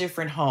 12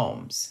 different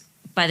homes.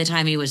 By the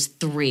time he was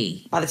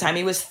 3.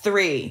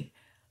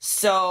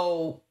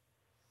 So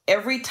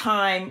every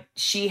time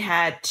she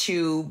had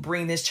to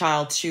bring this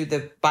child to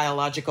the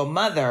biological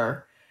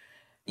mother,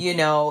 you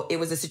know, it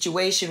was a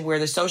situation where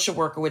the social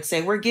worker would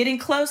say, we're getting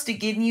close to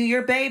getting you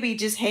your baby.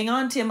 Just hang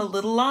on to him a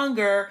little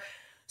longer.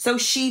 So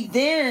she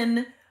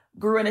then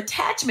grew an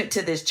attachment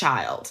to this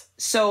child.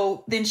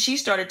 So then she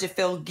started to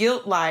feel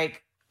guilt,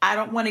 like, I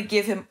don't want to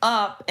give him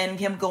up and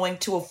him going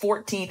to a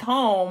 14th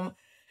home.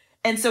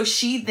 And so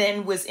she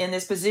then was in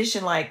this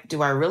position like,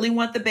 do I really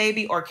want the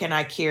baby or can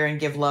I care and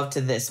give love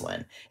to this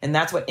one? And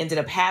that's what ended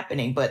up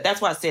happening. But that's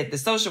why I said the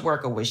social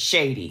worker was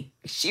shady.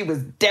 She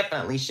was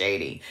definitely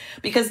shady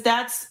because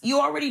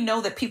you already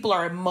know that people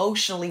are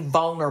emotionally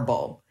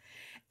vulnerable.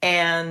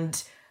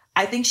 And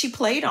I think she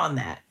played on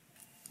that.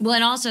 Well,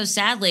 and also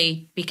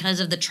sadly,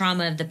 because of the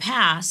trauma of the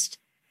past,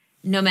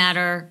 no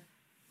matter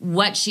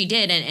what she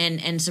did,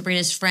 and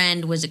Sabrina's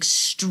friend was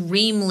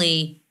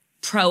extremely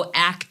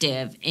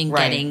proactive in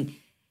getting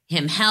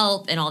him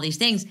help and all these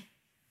things,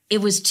 it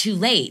was too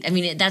late. I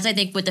mean, that's, I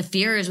think, what the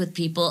fear is with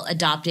people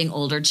adopting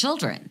older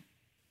children.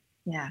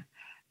 Yeah.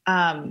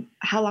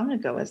 How long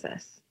ago was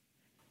this?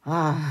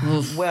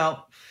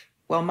 Well,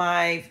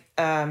 my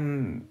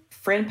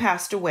friend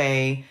passed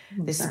away.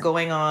 This is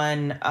going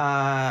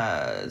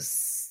on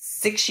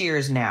 6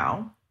 years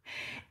now.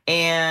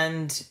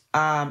 And no,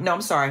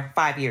 I'm sorry,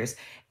 5 years.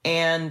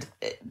 And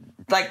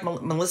like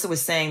Melissa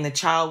was saying, the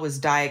child was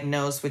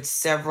diagnosed with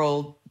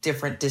several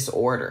different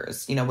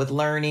disorders, you know, with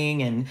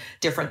learning and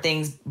different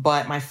things.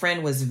 But my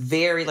friend was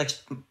very, like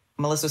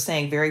Melissa was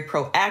saying, very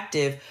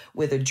proactive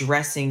with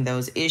addressing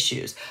those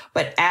issues.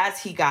 But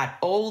as he got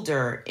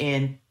older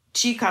and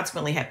she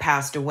consequently had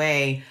passed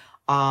away,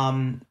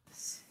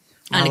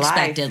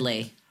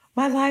 unexpectedly.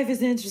 My life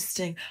is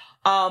interesting.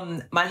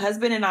 My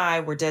husband and I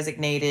were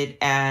designated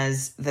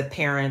as the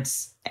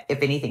parents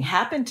if anything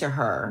happened to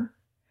her.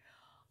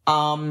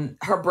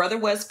 Her brother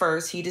was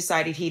first. He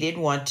decided he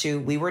didn't want to.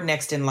 We were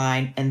next in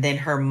line. And then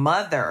her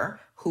mother,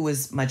 who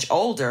was much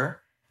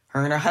older,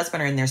 her and her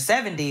husband are in their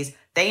 70s,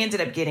 they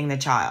ended up getting the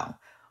child.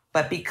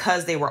 But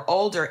because they were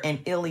older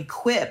and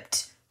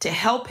ill-equipped to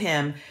help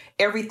him,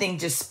 everything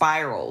just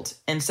spiraled.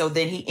 And so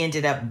then he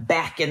ended up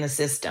back in the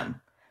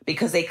system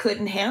because they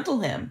couldn't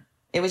handle him.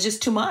 It was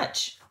just too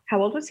much.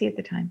 How old was he at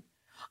the time?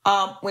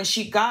 When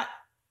she got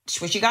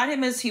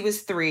him as he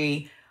was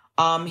 3,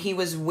 he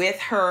was with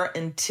her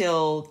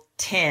until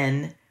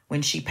 10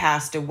 when she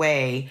passed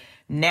away.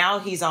 Now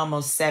he's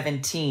almost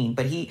 17,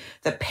 but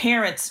the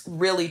parents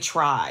really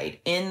tried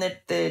in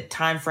the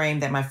time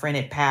frame that my friend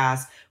had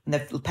passed. In the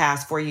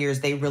past 4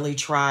 years, they really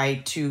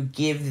tried to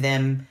give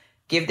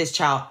this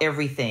child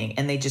everything,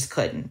 and they just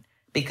couldn't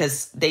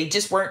because they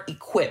just weren't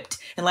equipped.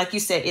 And like you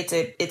said,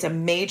 it's a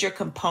major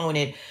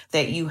component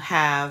that you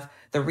have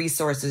the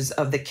resources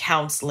of the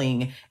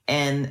counseling,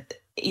 and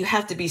you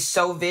have to be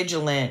so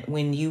vigilant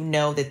when you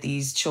know that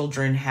these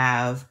children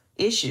have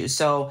issues.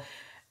 So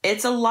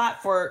it's a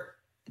lot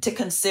to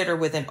consider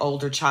with an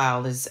older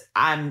child is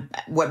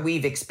what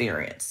we've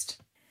experienced.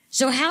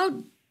 So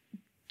how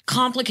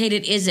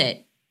complicated is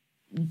it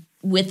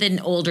with an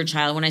older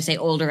child? When I say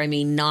older, I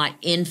mean not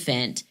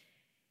infant,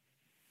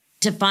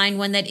 to find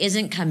one that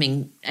isn't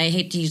coming, I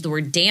hate to use the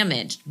word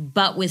damaged,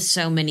 but with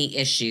so many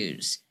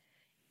issues.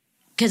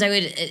 Because I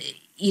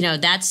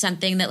would, that's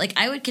something that like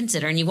I would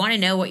consider, and you want to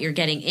know what you're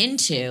getting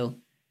into.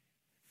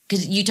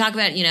 Because you talk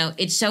about,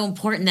 it's so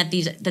important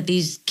that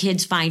these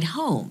kids find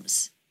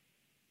homes.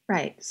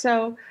 Right.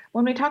 So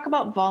when we talk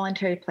about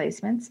voluntary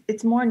placements,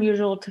 it's more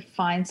unusual to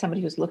find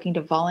somebody who's looking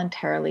to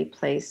voluntarily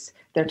place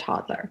their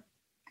toddler.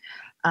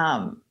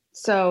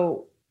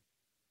 So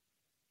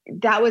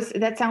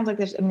that sounds like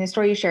the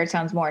story you shared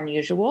sounds more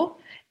unusual.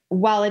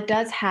 While it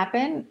does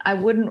happen, I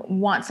wouldn't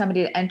want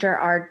somebody to enter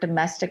our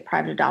domestic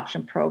private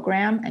adoption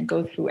program and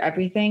go through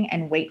everything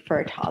and wait for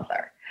a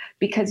toddler.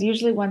 Because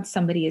usually once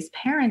somebody is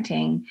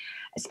parenting,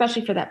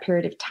 especially for that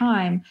period of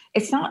time,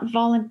 it's not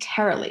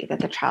voluntarily that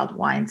the child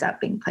winds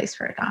up being placed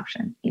for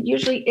adoption. It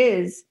usually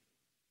is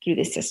through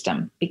the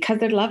system because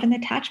their love and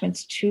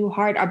attachment's too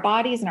hard. Our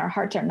bodies and our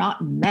hearts are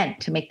not meant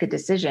to make the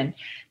decision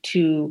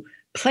to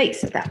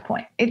place at that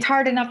point. It's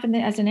hard enough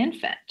as an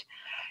infant.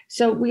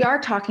 So we are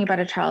talking about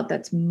a child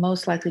that's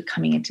most likely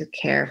coming into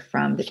care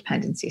from the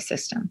dependency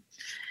system.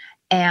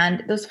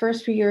 And those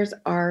first few years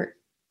are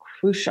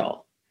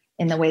crucial.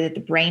 in the way that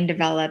the brain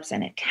develops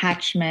and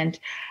attachment.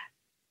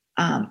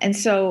 And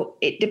so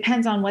it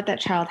depends on what that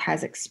child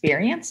has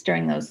experienced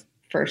during those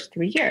first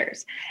 3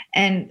 years.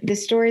 And the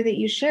story that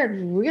you shared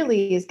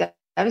really is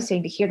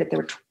devastating to hear that there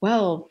were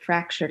 12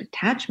 fractured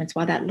attachments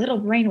while that little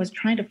brain was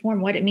trying to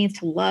form what it means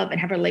to love and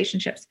have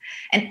relationships.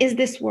 And is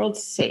this world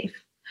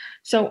safe?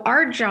 So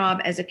our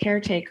job as a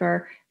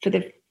caretaker for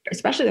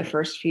especially the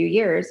first few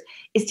years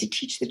is to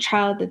teach the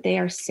child that they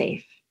are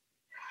safe.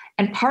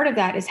 And part of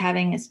that is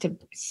having a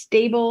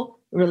stable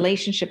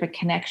relationship and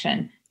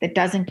connection that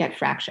doesn't get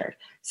fractured.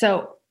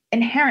 So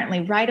inherently,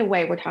 right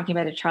away, we're talking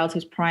about a child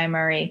whose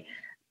primary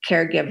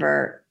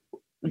caregiver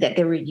that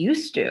they were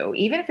used to,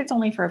 even if it's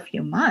only for a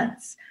few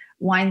months,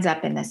 winds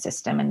up in the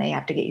system and they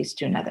have to get used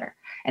to another.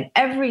 And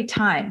every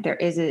time there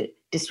is a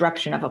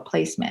disruption of a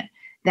placement,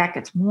 that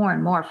gets more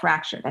and more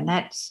fractured, and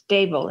that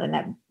stable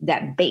and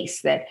that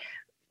base that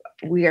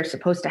we are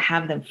supposed to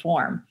have them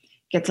form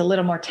gets a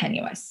little more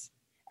tenuous.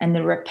 And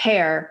the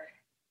repair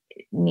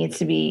needs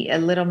to be a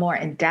little more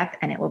in depth,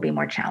 and it will be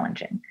more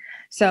challenging.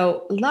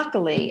 So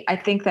luckily, I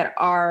think that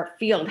our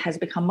field has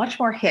become much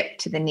more hip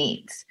to the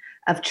needs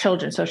of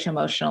children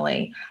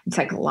socio-emotionally and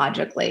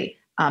psychologically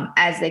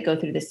as they go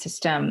through the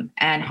system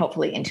and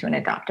hopefully into an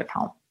adoptive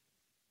home.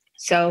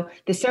 So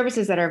the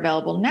services that are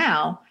available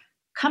now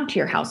come to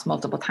your house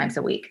multiple times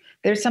a week.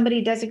 There's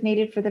somebody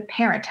designated for the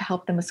parent to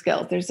help them with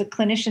skills. There's a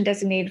clinician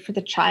designated for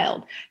the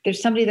child.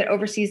 There's somebody that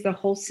oversees the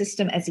whole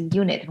system as a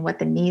unit and what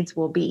the needs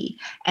will be.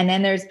 And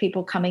then there's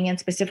people coming in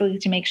specifically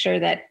to make sure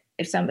that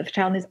if a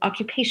child needs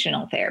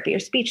occupational therapy or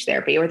speech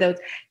therapy or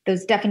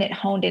those definite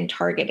honed in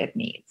targeted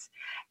needs.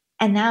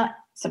 And that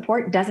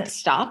support doesn't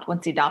stop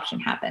once the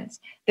adoption happens.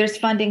 There's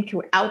funding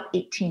throughout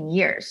 18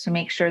 years to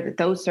make sure that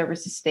those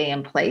services stay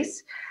in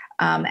place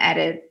at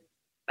a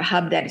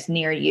hub that is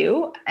near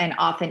you and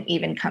often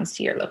even comes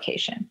to your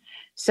location.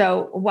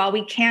 So while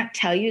we can't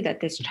tell you that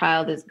this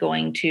child is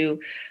going to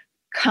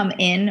come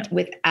in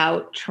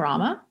without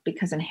trauma,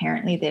 because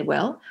inherently they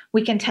will,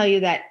 we can tell you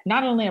that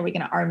not only are we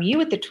going to arm you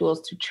with the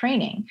tools to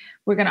training,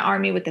 we're going to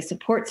arm you with the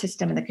support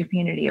system and the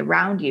community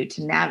around you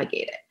to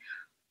navigate it.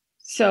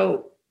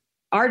 So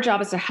our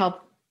job is to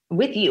help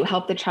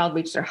the child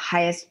reach their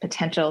highest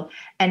potential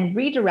and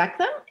redirect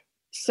them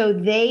so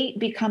they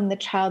become the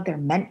child they're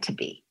meant to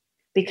be,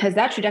 because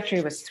that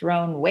trajectory was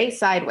thrown way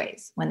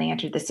sideways when they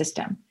entered the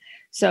system.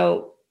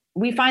 So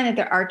we find that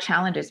there are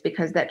challenges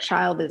because that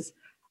child is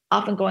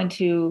often going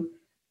to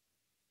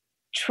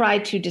try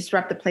to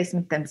disrupt the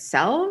placement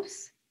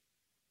themselves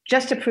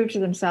just to prove to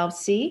themselves,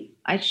 see,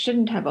 I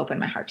shouldn't have opened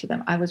my heart to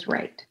them. I was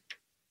right.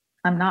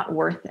 I'm not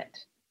worth it.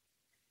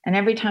 And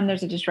every time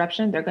there's a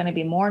disruption, they're going to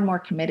be more and more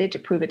committed to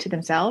prove it to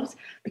themselves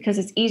because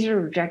it's easier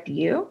to reject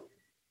you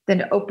than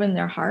to open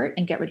their heart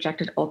and get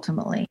rejected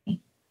ultimately,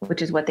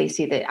 which is what they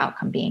see the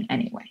outcome being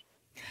anyway.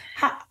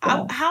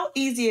 How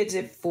easy is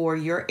it for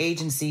your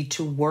agency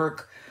to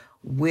work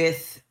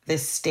with the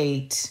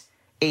state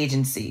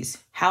agencies?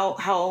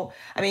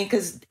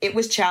 Because it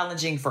was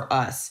challenging for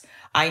us.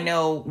 I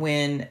know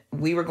when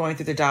we were going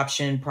through the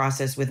adoption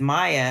process with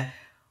Maya,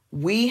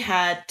 we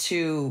had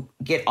to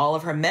get all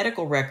of her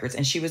medical records,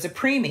 and she was a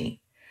preemie.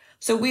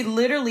 So we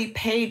literally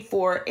paid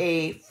for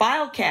a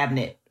file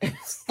cabinet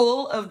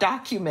full of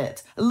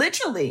documents,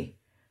 literally,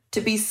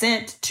 to be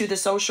sent to the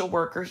social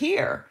worker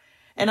here.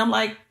 And I'm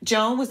like,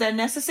 Joan, was that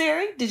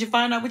necessary? Did you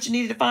find out what you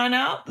needed to find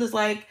out? It's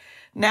like,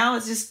 now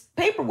it's just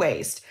paper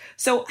waste.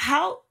 So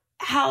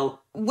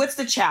what's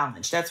the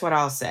challenge? That's what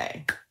I'll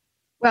say.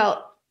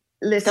 Well,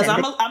 listen.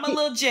 Because I'm a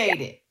little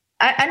jaded.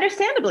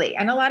 Understandably,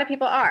 and a lot of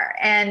people are.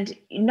 And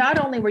not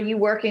only were you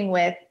working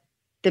with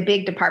the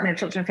big Department of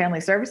Children and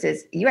Family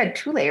Services, you had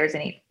 2 layers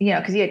in each,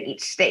 because you had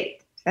each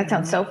state. That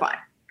sounds so fun.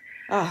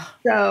 Oh.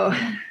 So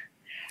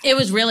it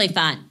was really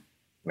fun.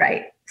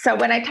 Right. So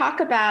when I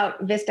talk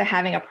about VISTA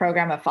having a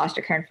program of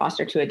foster care and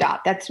foster to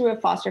adopt, that's through a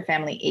foster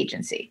family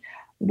agency,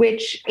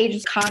 which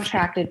is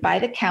contracted by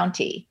the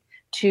county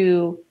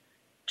to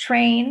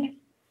train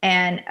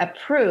and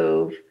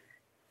approve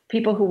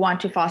people who want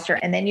to foster.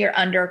 And then you're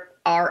under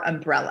our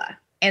umbrella.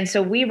 And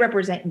so we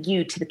represent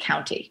you to the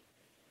county.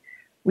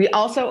 We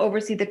also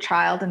oversee the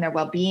child and their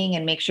well-being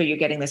and make sure you're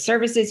getting the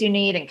services you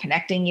need and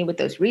connecting you with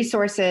those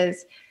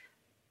resources.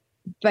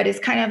 But it's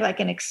kind of like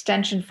an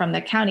extension from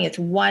the county. It's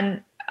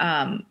one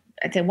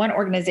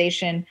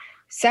organization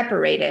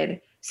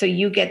separated. So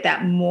you get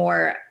that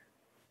more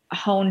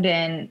honed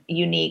in,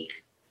 unique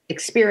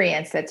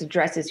experience that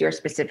addresses your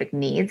specific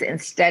needs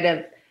instead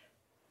of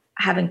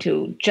having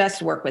to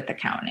just work with the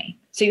county.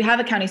 So you have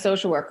a county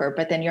social worker,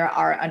 but then you're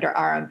under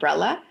our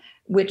umbrella,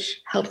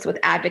 which helps with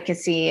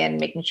advocacy and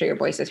making sure your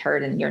voice is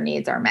heard and your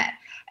needs are met.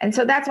 And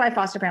so that's why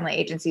foster family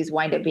agencies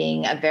wind up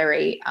being a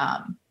very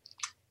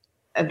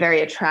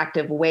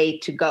attractive way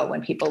to go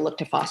when people look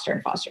to foster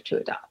and foster to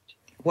adopt.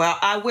 Well,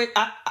 I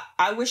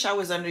wish I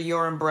was under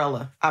your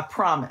umbrella. I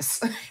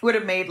promise. It would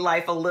have made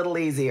life a little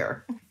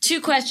easier.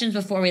 2 questions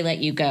before we let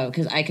you go,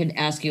 because I could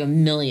ask you a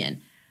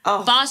million.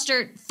 Oh.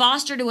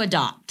 Foster to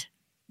adopt.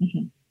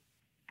 Mm-hmm.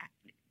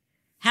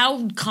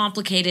 How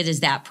complicated is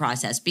that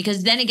process?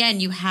 Because then again,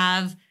 you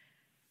have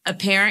a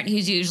parent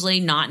who's usually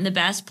not in the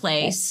best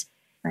place.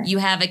 Right. You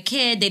have a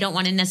kid, they don't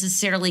want to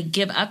necessarily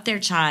give up their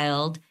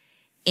child,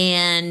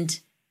 and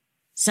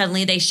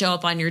suddenly they show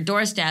up on your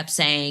doorstep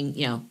saying,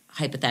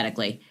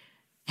 hypothetically,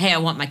 hey, I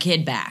want my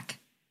kid back.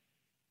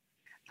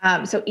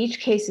 So each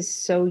case is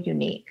so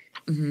unique.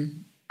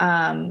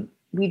 Mm-hmm.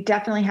 We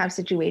definitely have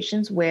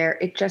situations where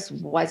it just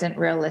wasn't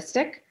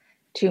realistic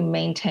to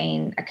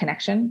maintain a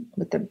connection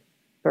with the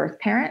birth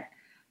parent.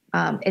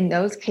 In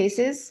those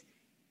cases,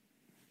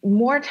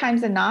 more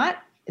times than not,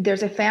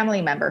 there's a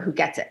family member who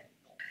gets it.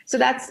 So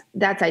that's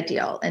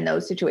ideal in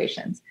those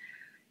situations.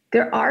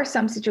 There are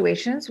some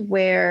situations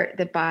where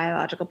the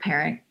biological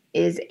parent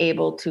is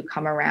able to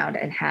come around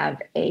and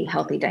have a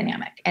healthy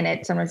dynamic.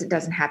 And sometimes it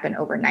doesn't happen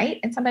overnight,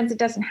 and sometimes it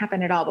doesn't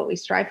happen at all, but we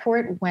strive for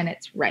it when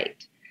it's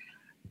right.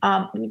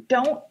 We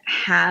don't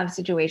have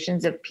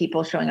situations of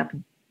people showing up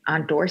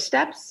on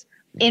doorsteps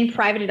in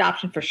private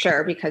adoption for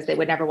sure, because they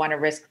would never want to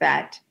risk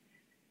that,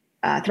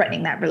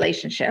 threatening that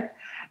relationship.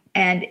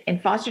 And in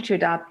foster to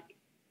adopt,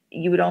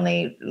 you would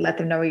only let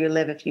them know where you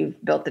live if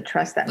you've built the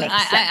trust that makes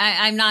sense.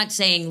 I'm not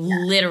saying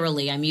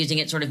literally, I'm using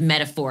it sort of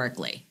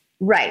metaphorically.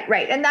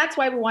 Right. And that's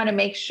why we want to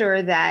make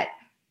sure that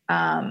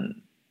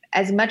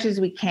as much as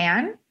we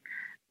can,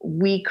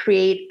 we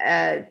create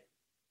a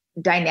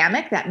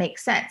dynamic that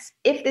makes sense.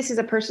 If this is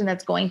a person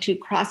that's going to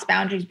cross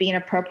boundaries, be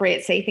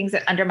inappropriate, say things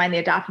that undermine the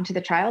adoption to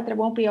the child, there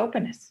won't be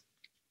openness.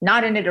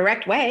 Not in a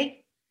direct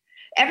way.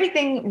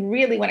 Everything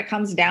really, when it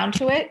comes down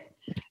to it,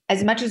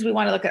 as much as we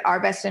want to look at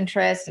our best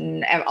interests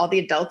and all the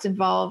adults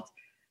involved,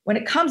 when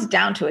it comes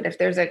down to it, if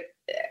there's a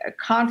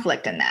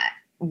conflict in that,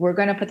 we're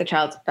going to put the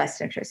child's best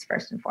interest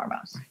first and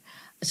foremost.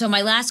 So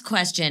my last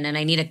question, and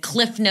I need a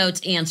Cliff Notes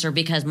answer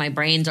because my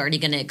brain's already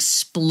going to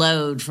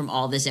explode from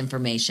all this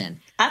information.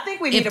 I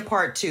think we need a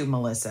part 2,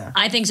 Melissa.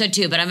 I think so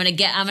too, but I'm going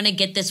to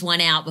get this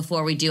one out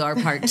before we do our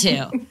part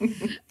 2.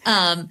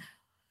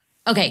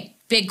 Okay,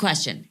 big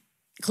question.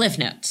 Cliff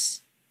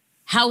Notes.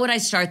 How would I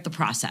start the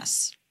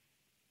process?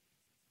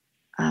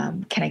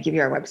 Can I give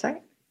you our website?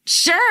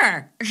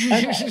 Sure.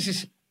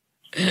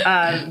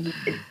 Okay.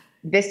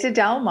 Vista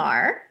Del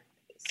Mar,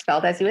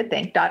 spelled as you would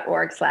think,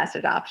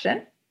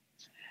 .org/adoption.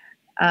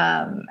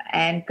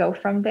 And go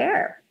from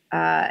there.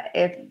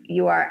 If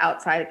you are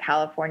outside the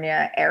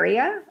California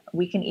area,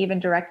 we can even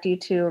direct you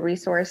to a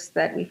resource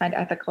that we find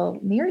ethical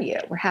near you.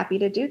 We're happy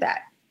to do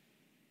that.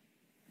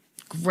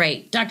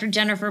 Great. Dr.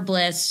 Jennifer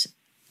Bliss,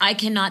 I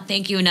cannot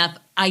thank you enough.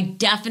 I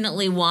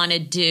definitely want to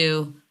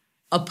do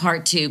a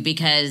part 2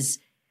 because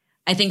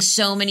I think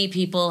so many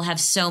people have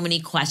so many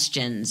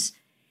questions.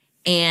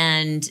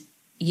 And,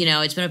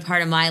 it's been a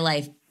part of my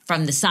life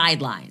from the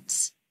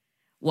sidelines,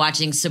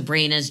 watching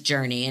Sabrina's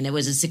journey, and it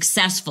was a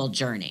successful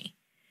journey,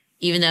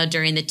 even though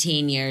during the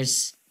teen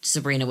years,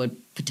 Sabrina would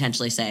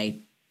potentially say,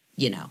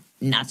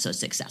 not so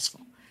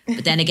successful.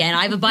 But then again,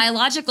 I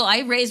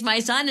raised my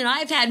son, and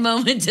I've had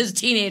moments as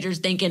teenagers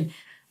thinking,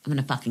 I'm going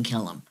to fucking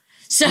kill him.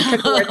 So,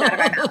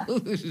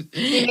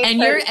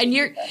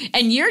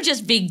 and you're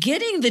just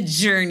beginning the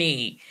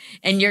journey,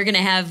 and you're going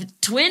to have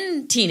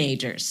twin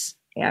teenagers.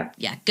 Yeah.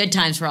 Yeah. Good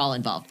times for all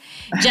involved.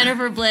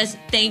 Jennifer Bliss,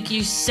 thank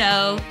you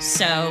so,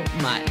 so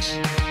much.